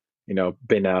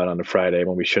been out on a Friday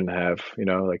when we shouldn't have.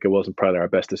 Like it wasn't probably our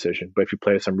best decision. But if you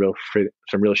play some real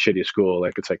shitty school,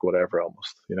 like it's like whatever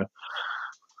almost.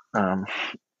 Um,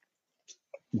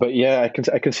 but yeah,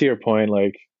 I can see your point.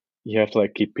 Like you have to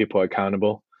like keep people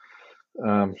accountable.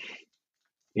 Um,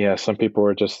 yeah, some people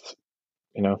were just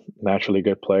naturally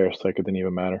good players, like it didn't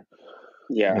even matter.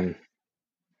 Yeah. And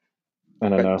I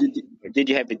don't But know. did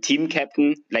you have a team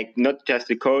captain, like not just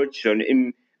the coach, or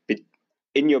in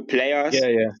your players? Yeah,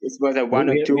 yeah. This was a We, one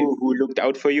or we, two we who looked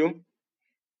out for you.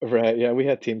 right. Yeah, we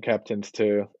had team captains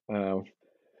too.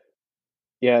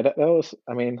 Yeah, that was.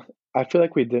 I mean, I feel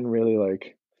like we didn't really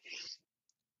like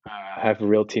have a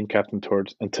real team captain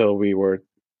towards until we were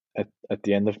at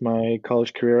the end of my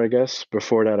college career, I guess.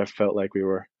 Before that, I felt like we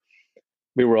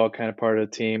were all kind of part of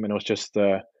the team, and it was just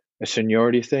a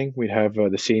seniority thing. We'd have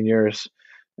the seniors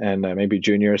and maybe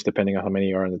juniors, depending on how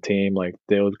many are on the team. Like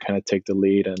they would kind of take the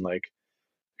lead and like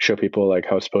show people like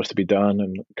how it's supposed to be done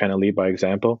and kind of lead by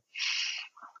example.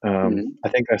 Mhm. I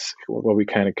think that's what we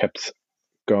kind of kept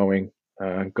going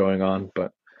going on.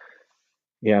 But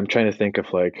yeah, I'm trying to think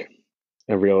of like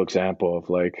a real example of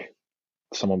like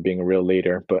someone being a real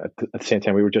leader. But at the same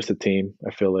time, we were just a team.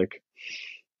 I feel like.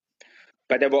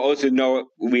 But there were also no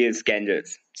real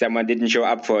scandals. Someone didn't show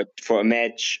up for a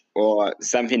match or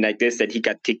something like this that he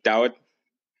got kicked out.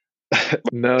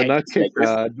 No, not Hectic like kicked this.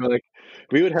 out, but like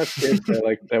we would have kids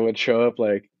that would show up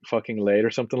like fucking late or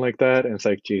something like that, and it's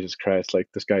like Jesus Christ, like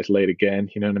this guy's late again.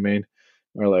 You know what I mean?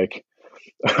 Or like,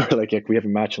 or like we have a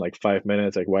match in like 5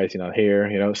 minutes. Like, why is he not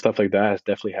here? Stuff like that has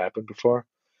definitely happened before,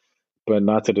 but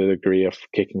not to the degree of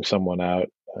kicking someone out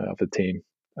of the team.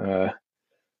 Uh,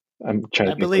 I'm trying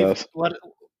I to think what believe else. what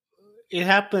it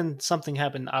happened. Something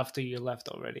happened after you left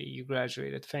already. You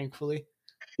graduated, thankfully.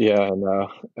 Yeah, no,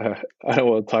 I don't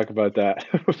want to talk about that,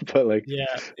 but like, Yeah,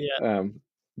 yeah. um,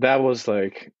 that was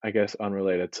like I guess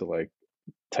unrelated to like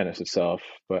tennis itself,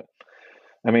 but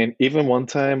I mean, even one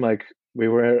time, like we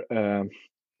were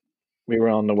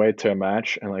on the way to a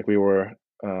match, and like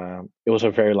it was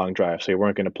a very long drive, so we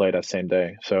weren't going to play that same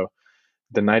day. So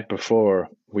the night before,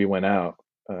 we went out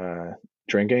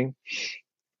drinking,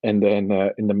 and then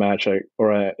in the match, like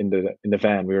or in the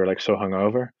van, we were like so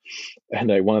hungover, and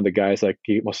like one of the guys, like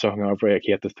he was so hungover, like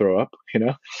he had to throw up.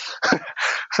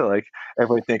 So like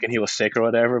everybody thinking he was sick or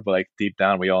whatever, but like deep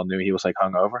down, we all knew he was like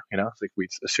hungover. It's like we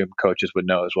assumed coaches would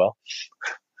know as well.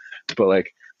 But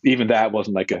like even that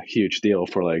wasn't like a huge deal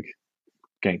for like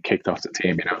getting kicked off the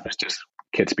team. It's just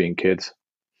kids being kids.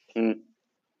 Mm.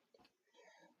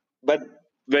 But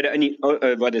were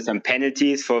there some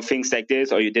penalties for things like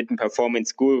this, or you didn't perform in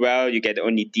school well, you get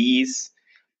only D's?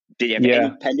 Did you have any Yeah,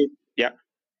 penalty? Yeah.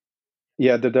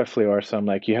 yeah, there definitely are some.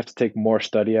 Like you have to take more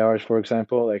study hours, for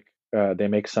example. Like they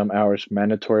make some hours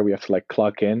mandatory. We have to like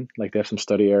clock in. Like they have some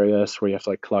study areas where you have to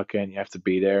like clock in. You have to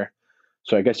be there.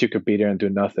 So I guess you could be there and do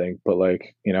nothing, but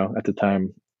like at the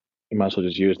time, you might as well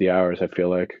just use the hours. I feel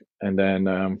like, and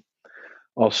then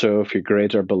also if your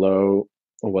grades are below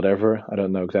or whatever, I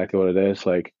don't know exactly what it is.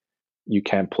 Like you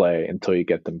can't play until you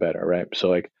get them better, right? So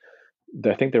like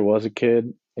I think there was a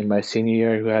kid in my senior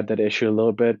year who had that issue a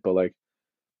little bit, but like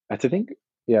I think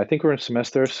yeah, I think we're in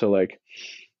semester, so like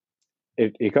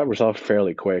it got resolved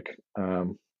fairly quick.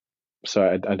 So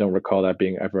I don't recall that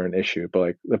being ever an issue, but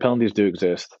like the penalties do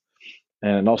exist,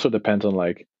 and it also depends on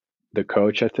like the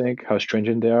coach. I think how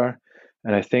stringent they are,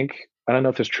 and I don't know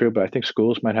if it's true, but I think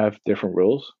schools might have different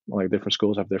rules. Like different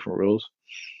schools have different rules,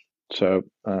 so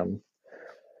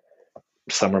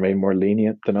some are maybe more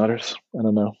lenient than others. I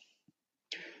don't know.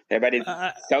 Yeah, but it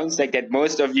Uh, sounds like that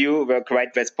most of you were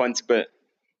quite responsible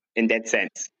in that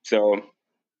sense. So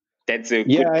that's a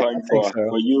Yeah, good I point think for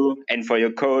so. you and for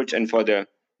your coach and for the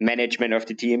management of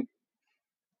the team.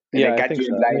 And they Yeah, I got think you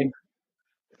so. in I mean, line.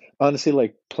 honestly,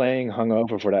 like playing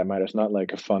hungover for that matter is not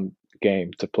like a fun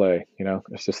game to play.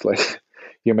 It's just like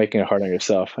you're making it hard on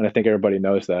yourself, and I think everybody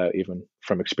knows that even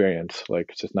from experience. Like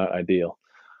it's just not ideal.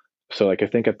 So like I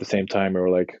think at the same time we were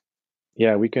like,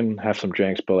 yeah, we can have some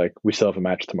drinks, but like we still have a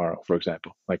match tomorrow, for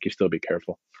example. Like you still be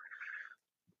careful.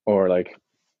 Or like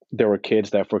there were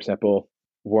kids that, for example,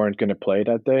 weren't going to play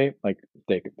that day. Like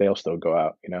they'll still go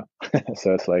out.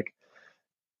 So it's like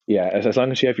yeah, as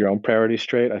long as you have your own priorities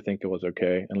straight, I think it was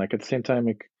okay. And like at the same time,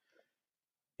 like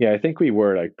yeah, I think we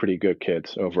were like pretty good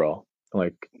kids overall.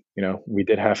 Like, we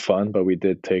did have fun, but we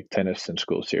did take tennis in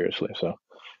school seriously. So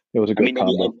it was a I good mean,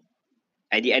 combo.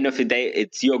 at the end of the day,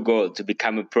 it's your goal to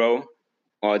become a pro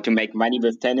or to make money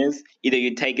with tennis. Either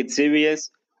you take it serious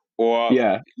or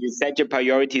Yeah. you set your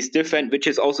priorities different, which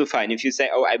is also fine. If you say,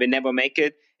 oh, I will never make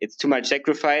it, it's too much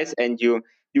sacrifice, and you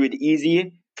do it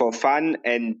easy for fun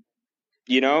and,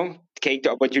 take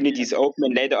the opportunities open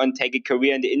and later on take a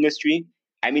career in the industry,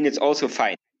 I mean, it's also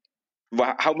fine.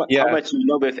 How Yeah. much do you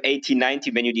know with 80,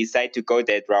 90 when you decide to go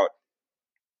that route?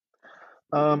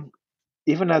 Um,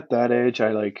 Even at that age,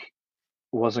 I like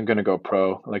wasn't gonna go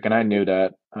pro. Like, and I knew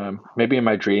that. Maybe in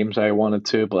my dreams I wanted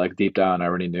to, but like deep down I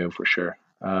already knew for sure.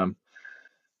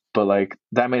 But like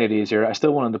that made it easier. I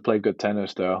still wanted to play good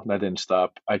tennis though. That didn't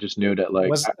stop. I just knew that like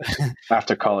was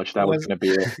after college that was was gonna be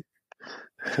it.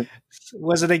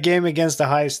 was it a game against the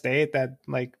High State that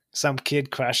like some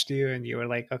kid crushed you and you were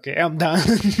like, okay, I'm done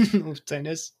with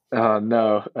tennis?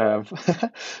 No,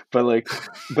 but like,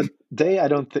 but I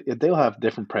don't think they'll have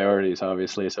different priorities,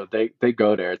 obviously. So they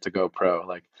go there to go pro.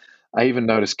 Like, I even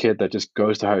know this kid that just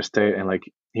goes to Ohio State and like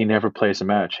he never plays a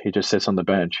match. He just sits on the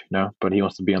bench, but he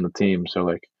wants to be on the team. So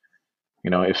like,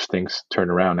 if things turn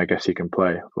around, I guess he can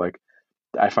play. Like,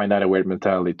 I find that a weird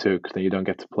mentality too, because then you don't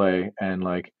get to play and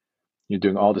like you're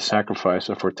doing all the sacrifice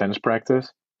for tennis practice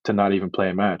to not even play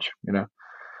a match.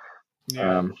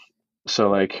 Yeah. Um, so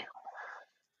like,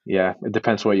 yeah, it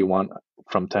depends what you want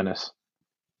from tennis.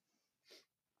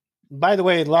 By the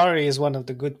way, Laurie is one of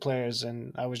the good players,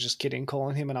 and I was just kidding,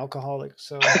 calling him an alcoholic.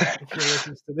 So if he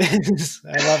listens to this,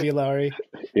 I love you, Laurie.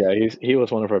 Yeah, he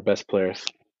was one of our best players.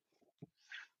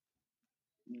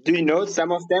 Do you know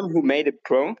some of them who made it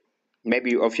pro?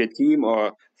 Maybe of your team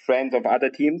or friends of other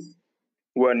teams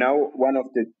who are now one of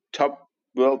the top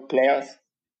world players?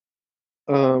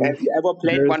 Um, Have you ever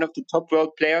played there's one of the top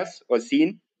world players or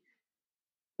seen?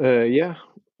 yeah,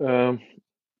 um,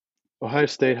 Ohio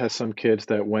State has some kids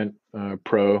that went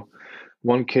pro.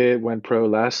 One kid went pro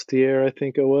last year, I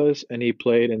think it was, and he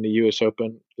played in the U.S.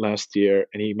 Open last year,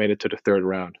 and he made it to the third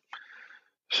round.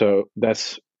 So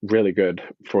that's really good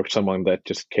for someone that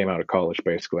just came out of college,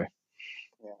 basically.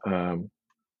 Yeah. Um,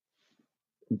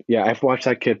 yeah, I've watched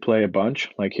that kid play a bunch,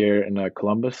 like here in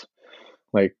Columbus.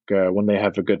 Like when they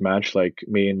have a good match, like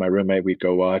me and my roommate, we'd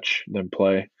go watch them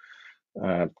play.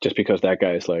 Just because that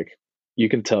guy is like, you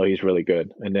can tell he's really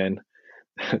good, and then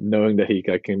knowing that he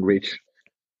like, can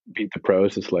beat the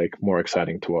pros is like more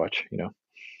exciting to watch.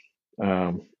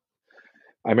 Um,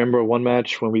 I remember one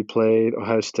match when we played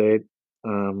Ohio State.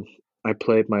 Um, I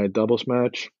played my doubles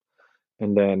match,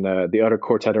 and then the other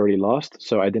courts had already lost,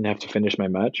 so I didn't have to finish my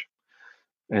match.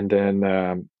 And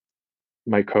then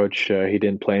my coach he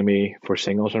didn't play me for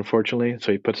singles, unfortunately,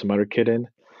 so he put some other kid in,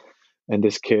 and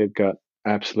this kid got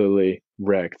absolutely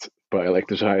wrecked. by like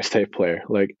this Ohio State player,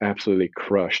 like absolutely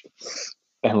crushed.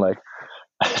 And like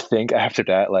I think after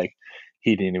that, like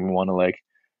he didn't even want to like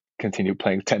continue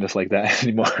playing tennis like that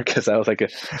anymore because that was like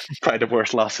probably the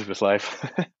worst loss of his life.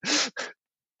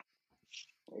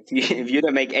 If you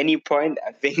don't make any point,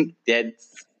 I think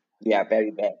that's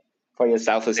very bad for your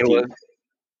self It esteem. was,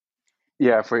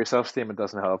 yeah, for your self esteem, it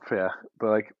doesn't help. Yeah, but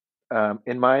like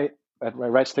in my at my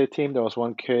Wright State team, there was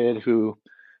one kid who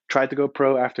tried to go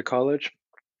pro after college,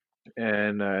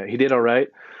 and he did all right.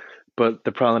 But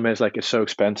the problem is like it's so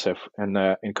expensive, and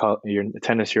in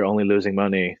tennis, you're only losing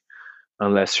money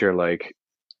unless you're like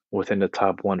within the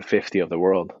top 150 of the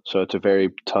world. So it's a very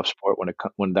tough sport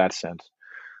when that sense.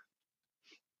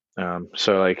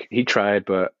 So like he tried,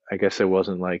 but I guess it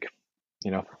wasn't like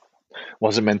you know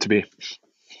wasn't meant to be.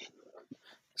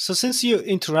 So, since you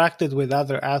interacted with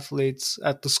other athletes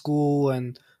at the school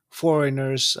and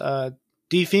foreigners,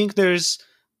 do you think there's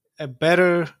a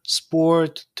better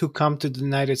sport to come to the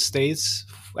United States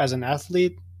as an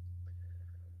athlete,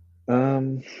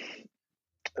 Um,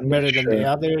 I'm not better than the sure.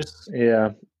 others?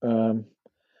 Yeah, um,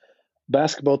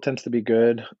 basketball tends to be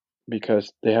good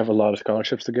because they have a lot of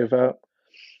scholarships to give out.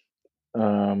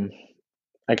 Um,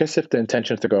 I guess if the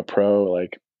intention is to go pro,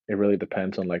 like it really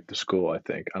depends on like the school. I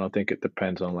think I don't think it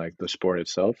depends on like the sport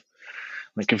itself.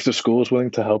 Like if the school is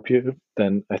willing to help you,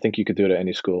 then I think you could do it at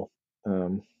any school.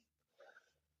 Um,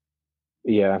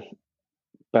 yeah,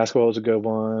 basketball is a good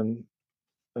one.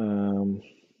 Um,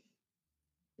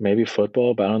 maybe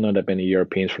football, but I don't know that many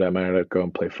Europeans for that matter that go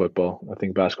and play football. I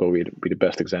think basketball would be the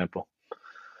best example.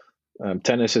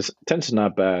 Tennis is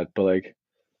not bad, but like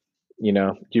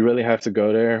you really have to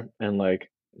go there and like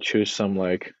choose some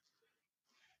like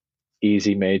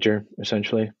easy major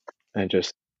essentially, and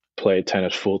just play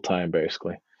tennis full time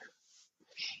basically,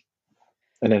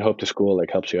 and then hope the school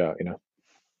like helps you out.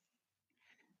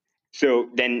 So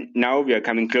then now we are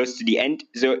coming close to the end.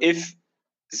 So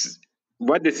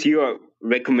what is your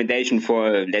recommendation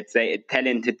for, let's say, a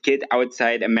talented kid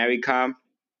outside America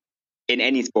in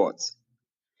any sports?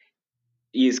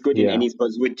 He is good in Yeah, any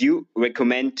sports. Would you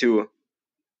recommend to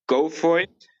go for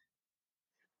it?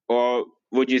 Or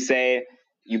would you say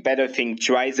you better think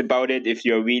twice about it if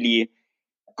you're really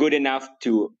good enough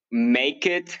to make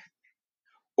it?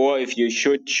 Or if you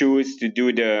should choose to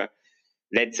do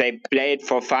let's say, play it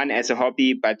for fun as a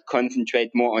hobby, but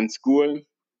concentrate more on school?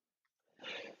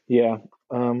 yeah.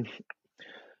 Um,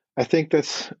 I think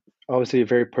that's obviously a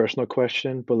very personal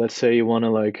question, but let's say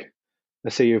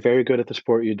you're very good at the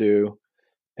sport you do,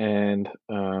 and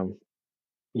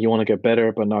you want to get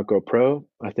better but not go pro.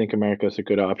 I think America is a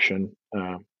good option.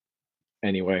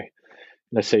 Anyway,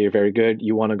 let's say you're very good,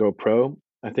 you want to go pro.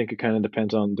 I think it kind of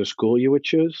depends on the school you would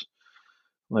choose.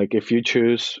 Like if you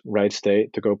choose Wright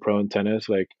State to go pro in tennis,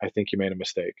 like I think you made a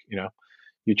mistake.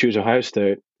 You choose Ohio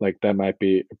State, like that might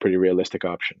be a pretty realistic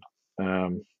option.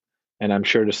 Um, and I'm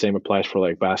sure the same applies for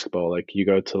like basketball. Like you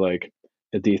go to like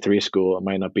a D3 school, it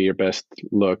might not be your best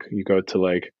look. You go to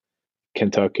like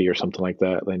Kentucky or something like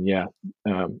that, then yeah,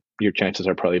 your chances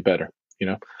are probably better. You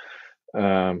know,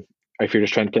 if you're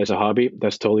just trying to play as a hobby,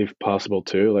 that's totally possible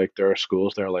too. Like there are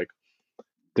schools that are like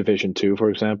Division 2, for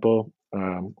example,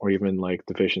 or even like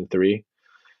Division 3,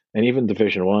 and even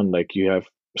Division 1. Like you have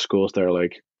schools that are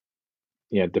like,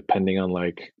 yeah, depending on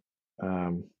like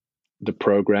um, the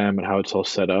program and how it's all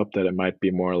set up, that it might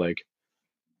be more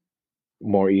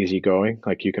easygoing.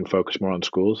 Like you can focus more on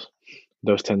schools.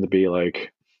 Those tend to be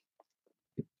like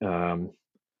um,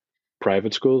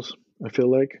 private schools, I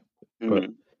feel like, but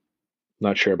Mhm.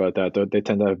 not sure about that. Though they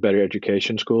tend to have better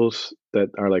education schools that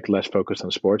are like less focused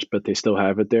on sports, but they still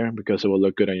have it there because it will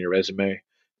look good on your resume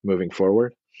moving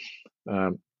forward.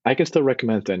 I can still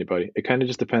recommend it to anybody. It kind of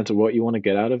just depends on what you want to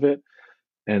get out of it,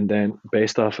 and then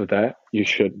based off of that, you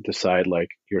should decide like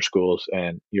your schools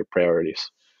and your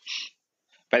priorities.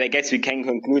 But I guess we can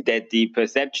conclude that the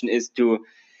perception is to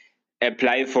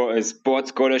apply for a sports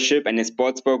scholarship and a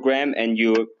sports program, and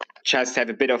you just have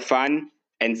a bit of fun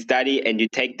and study and you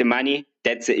take the money.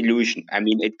 That's the illusion. I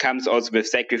mean, it comes also with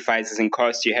sacrifices and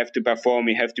costs. You have to perform,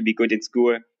 you have to be good in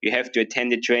school, you have to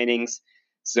attend the trainings.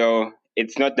 So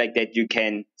it's not like that you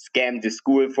can scam the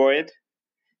school for it.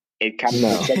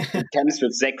 No, It comes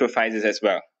with sacrifices as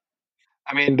well.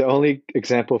 I mean the only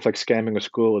example of like scamming a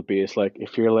school would be is like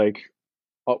if you're like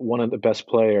one of the best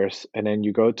players and then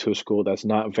you go to a school that's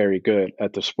not very good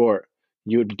at the sport,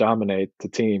 you would dominate the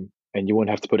team and you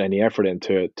wouldn't have to put any effort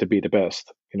into it to be the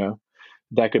best.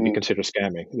 That could be Mm, considered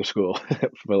scamming the school.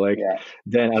 But like yeah.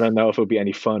 then I don't know if it would be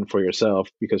any fun for yourself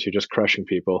because you're just crushing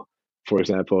people, for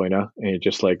example, and you're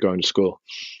just like going to school.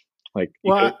 Like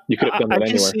Well, you could have done I that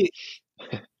can anywhere. see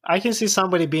I can see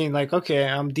somebody being like, okay,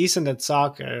 I'm decent at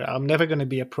soccer. I'm never going to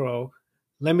be a pro.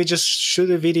 Let me just shoot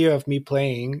a video of me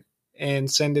playing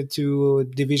and send it to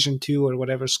Division 2 or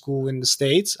whatever school in the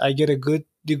States. I get a good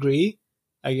degree.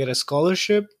 I get a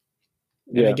scholarship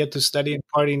and I Yeah, get to study and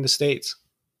party in the States.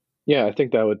 yeah, I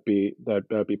think that would be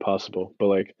possible. But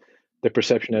like the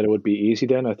perception that it would be easy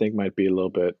then, I think might be a little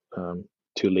bit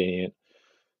too lenient.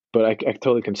 But I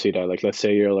totally can see that. Like, let's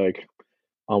say you're like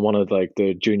on one of like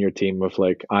the junior team of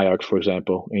like Ajax, for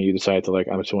example, and you decide to like,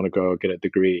 I just want to go get a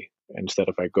degree instead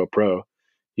of like go pro,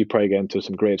 you probably get into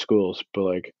some great schools. But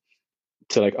like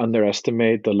to like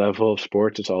underestimate the level of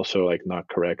sports is also like not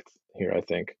correct here, I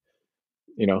think.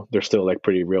 They're still like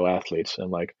pretty real athletes,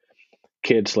 and like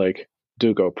kids like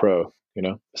do go pro,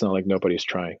 it's not like nobody's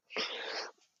trying.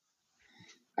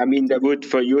 I mean, Davud,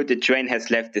 for you, the train has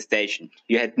left the station.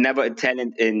 You had never a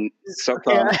talent in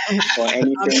soccer Yeah. or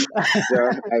anything. So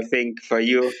I think for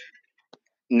you,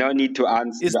 no need to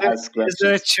answer is to there ask is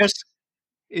there a questions. chess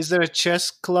is there a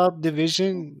chess club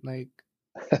division like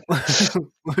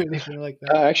or anything like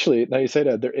that? Actually, now you say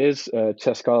that, there is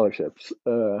chess scholarships.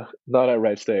 Not at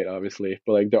Wright State, obviously,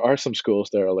 but like there are some schools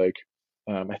that are like,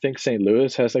 I think St.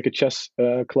 Louis has like a chess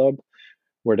club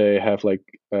where they have like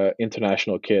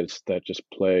international kids that just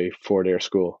play for their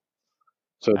school.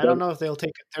 So I don't know if they'll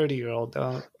take a 30-year-old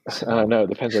though. I don't So know.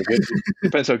 Depends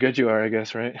how good you are, I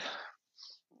guess, right?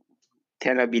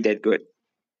 Cannot be that good.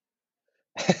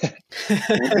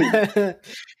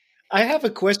 I have a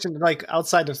question, like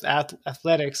outside of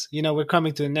athletics. We're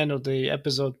coming to an end of the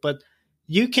episode, but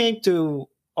you came to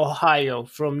Ohio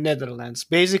from Netherlands.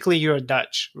 Basically, you're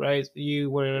Dutch, right? You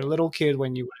were a little kid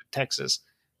when you were in Texas.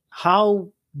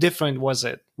 How different was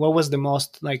it? What was the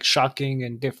most like shocking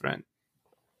and different?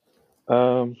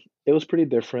 It was pretty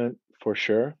different for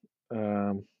sure.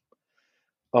 Um,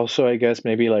 Also, I guess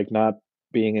maybe like not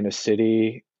being in a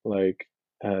city like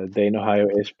Dayton, Ohio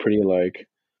is pretty like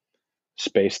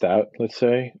spaced out, let's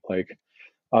say. Like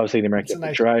obviously in America That's you a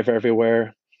have to nice. drive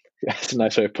everywhere. That's a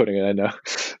nice way of putting it, I know.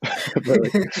 But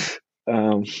like,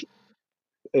 um,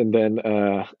 and then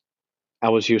I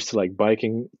was used to like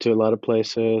biking to a lot of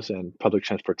places, and public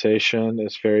transportation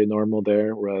is very normal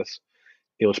there, whereas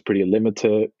it was pretty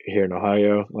limited here in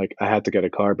Ohio. Like I had to get a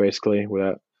car basically.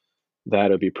 Without that,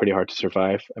 it would be pretty hard to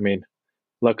survive. I mean,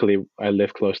 luckily I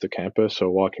live close to campus, so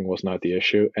walking was not the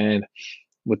issue. And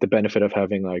with the benefit of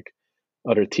having like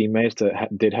other teammates that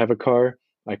did have a car,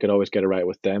 I could always get a ride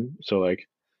with them. So like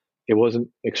it wasn't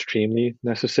extremely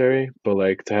necessary, but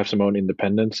like to have some own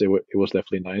independence, it was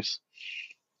definitely nice.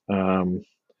 Um,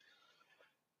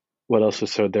 what else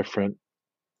was so different?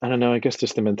 I don't know. I guess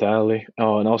just the mentality.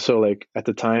 Oh, and also like at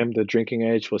the time, the drinking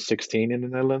age was 16 in the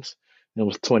Netherlands, and it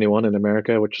was 21 in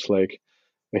America, which is like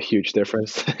a huge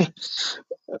difference.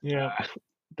 Yeah.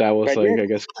 That was But like, yeah, I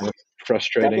guess, kind of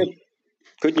frustrating. Davud,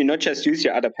 could you not just use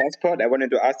your other passport? I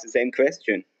wanted to ask the same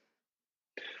question.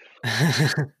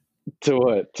 To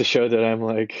what? To show that I'm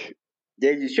like,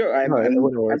 Yeah, you sure? no, it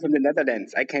wouldn't I'm work. from the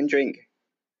Netherlands. I can drink.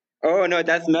 Oh no, it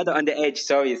doesn't matter on the age.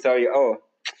 Sorry. Oh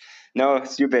no,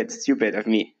 stupid of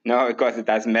me. No, of course it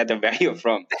doesn't matter where you're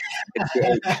from. It's the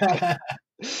age.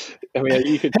 I mean,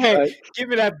 you could Hey, try. give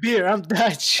me that beer. I'm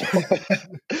Dutch.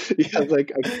 Yeah,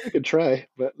 like I guess you could try,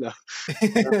 but no.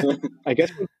 I guess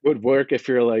it would work if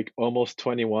you're like almost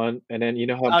 21, and then you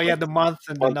know how Oh yeah, the month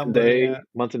and the month and number. day, Yeah,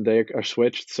 month and day are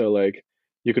switched, so like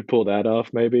you could pull that off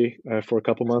maybe for a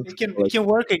couple months. it Like can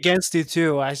work against you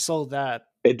too. I saw that.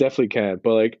 it definitely can,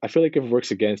 but like I feel like if it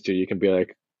works against you, you can be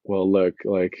like, well, look,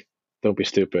 like don't be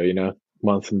stupid,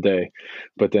 month and day.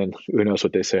 But then who knows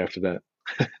what they say after that?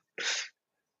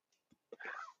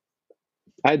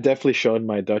 I definitely showed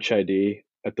my Dutch ID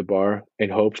at the bar in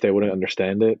hopes they wouldn't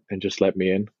understand it and just let me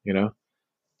in.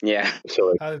 Yeah. So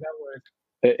like How did that work?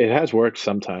 it has worked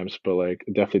sometimes, but like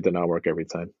it definitely did not work every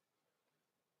time.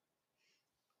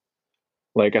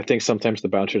 Like I think sometimes the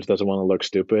bouncers doesn't want to look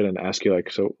stupid and ask you like,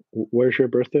 so where's your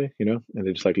birthday? And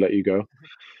they just like let you go.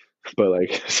 But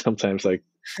like sometimes like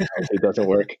it doesn't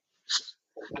work.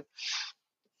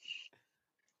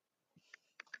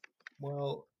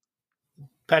 Well,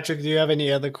 Patrick, do you have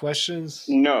any other questions?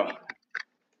 No,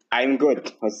 I'm good.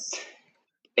 It was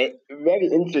very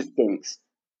Yeah,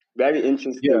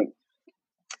 interesting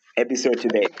episode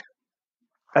today.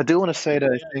 I do want to say that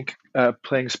I think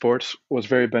playing sports was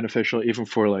very beneficial, even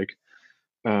for like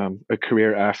a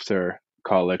career after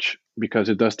college, because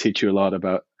it does teach you a lot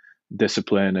about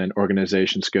discipline and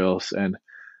organization skills. And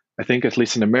I think, at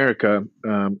least in America,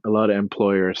 a lot of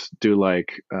employers do like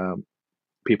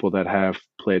people that have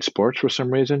played sports for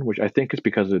some reason, which I think is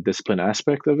because of the discipline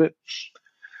aspect of it,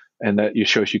 and that you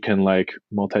shows you can like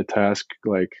multitask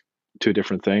like two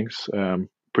different things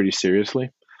pretty seriously.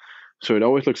 So it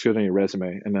always looks good on your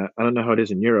resume. And I don't know how it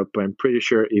is in Europe, but I'm pretty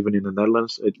sure even in the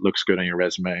Netherlands, it looks good on your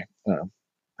resume,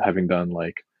 having done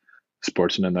like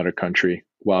sports in another country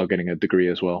while getting a degree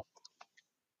as well.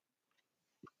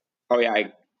 Oh yeah,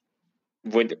 I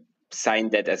would sign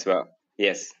that as well.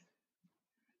 Yes.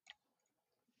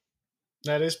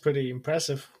 That is pretty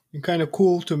impressive and kind of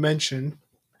cool to mention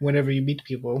whenever you meet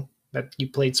people that you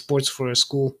played sports for a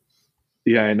school.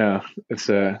 Yeah, I know. It's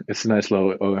a nice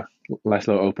little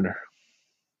opener.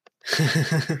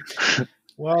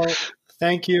 Well,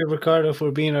 thank you, Ricardo,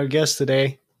 for being our guest today.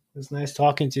 It was nice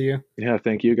talking to you. Yeah,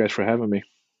 thank you guys for having me.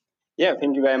 Yeah,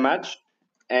 thank you very much.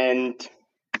 And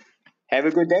have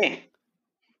a good day.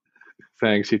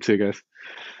 Thanks, you too, guys.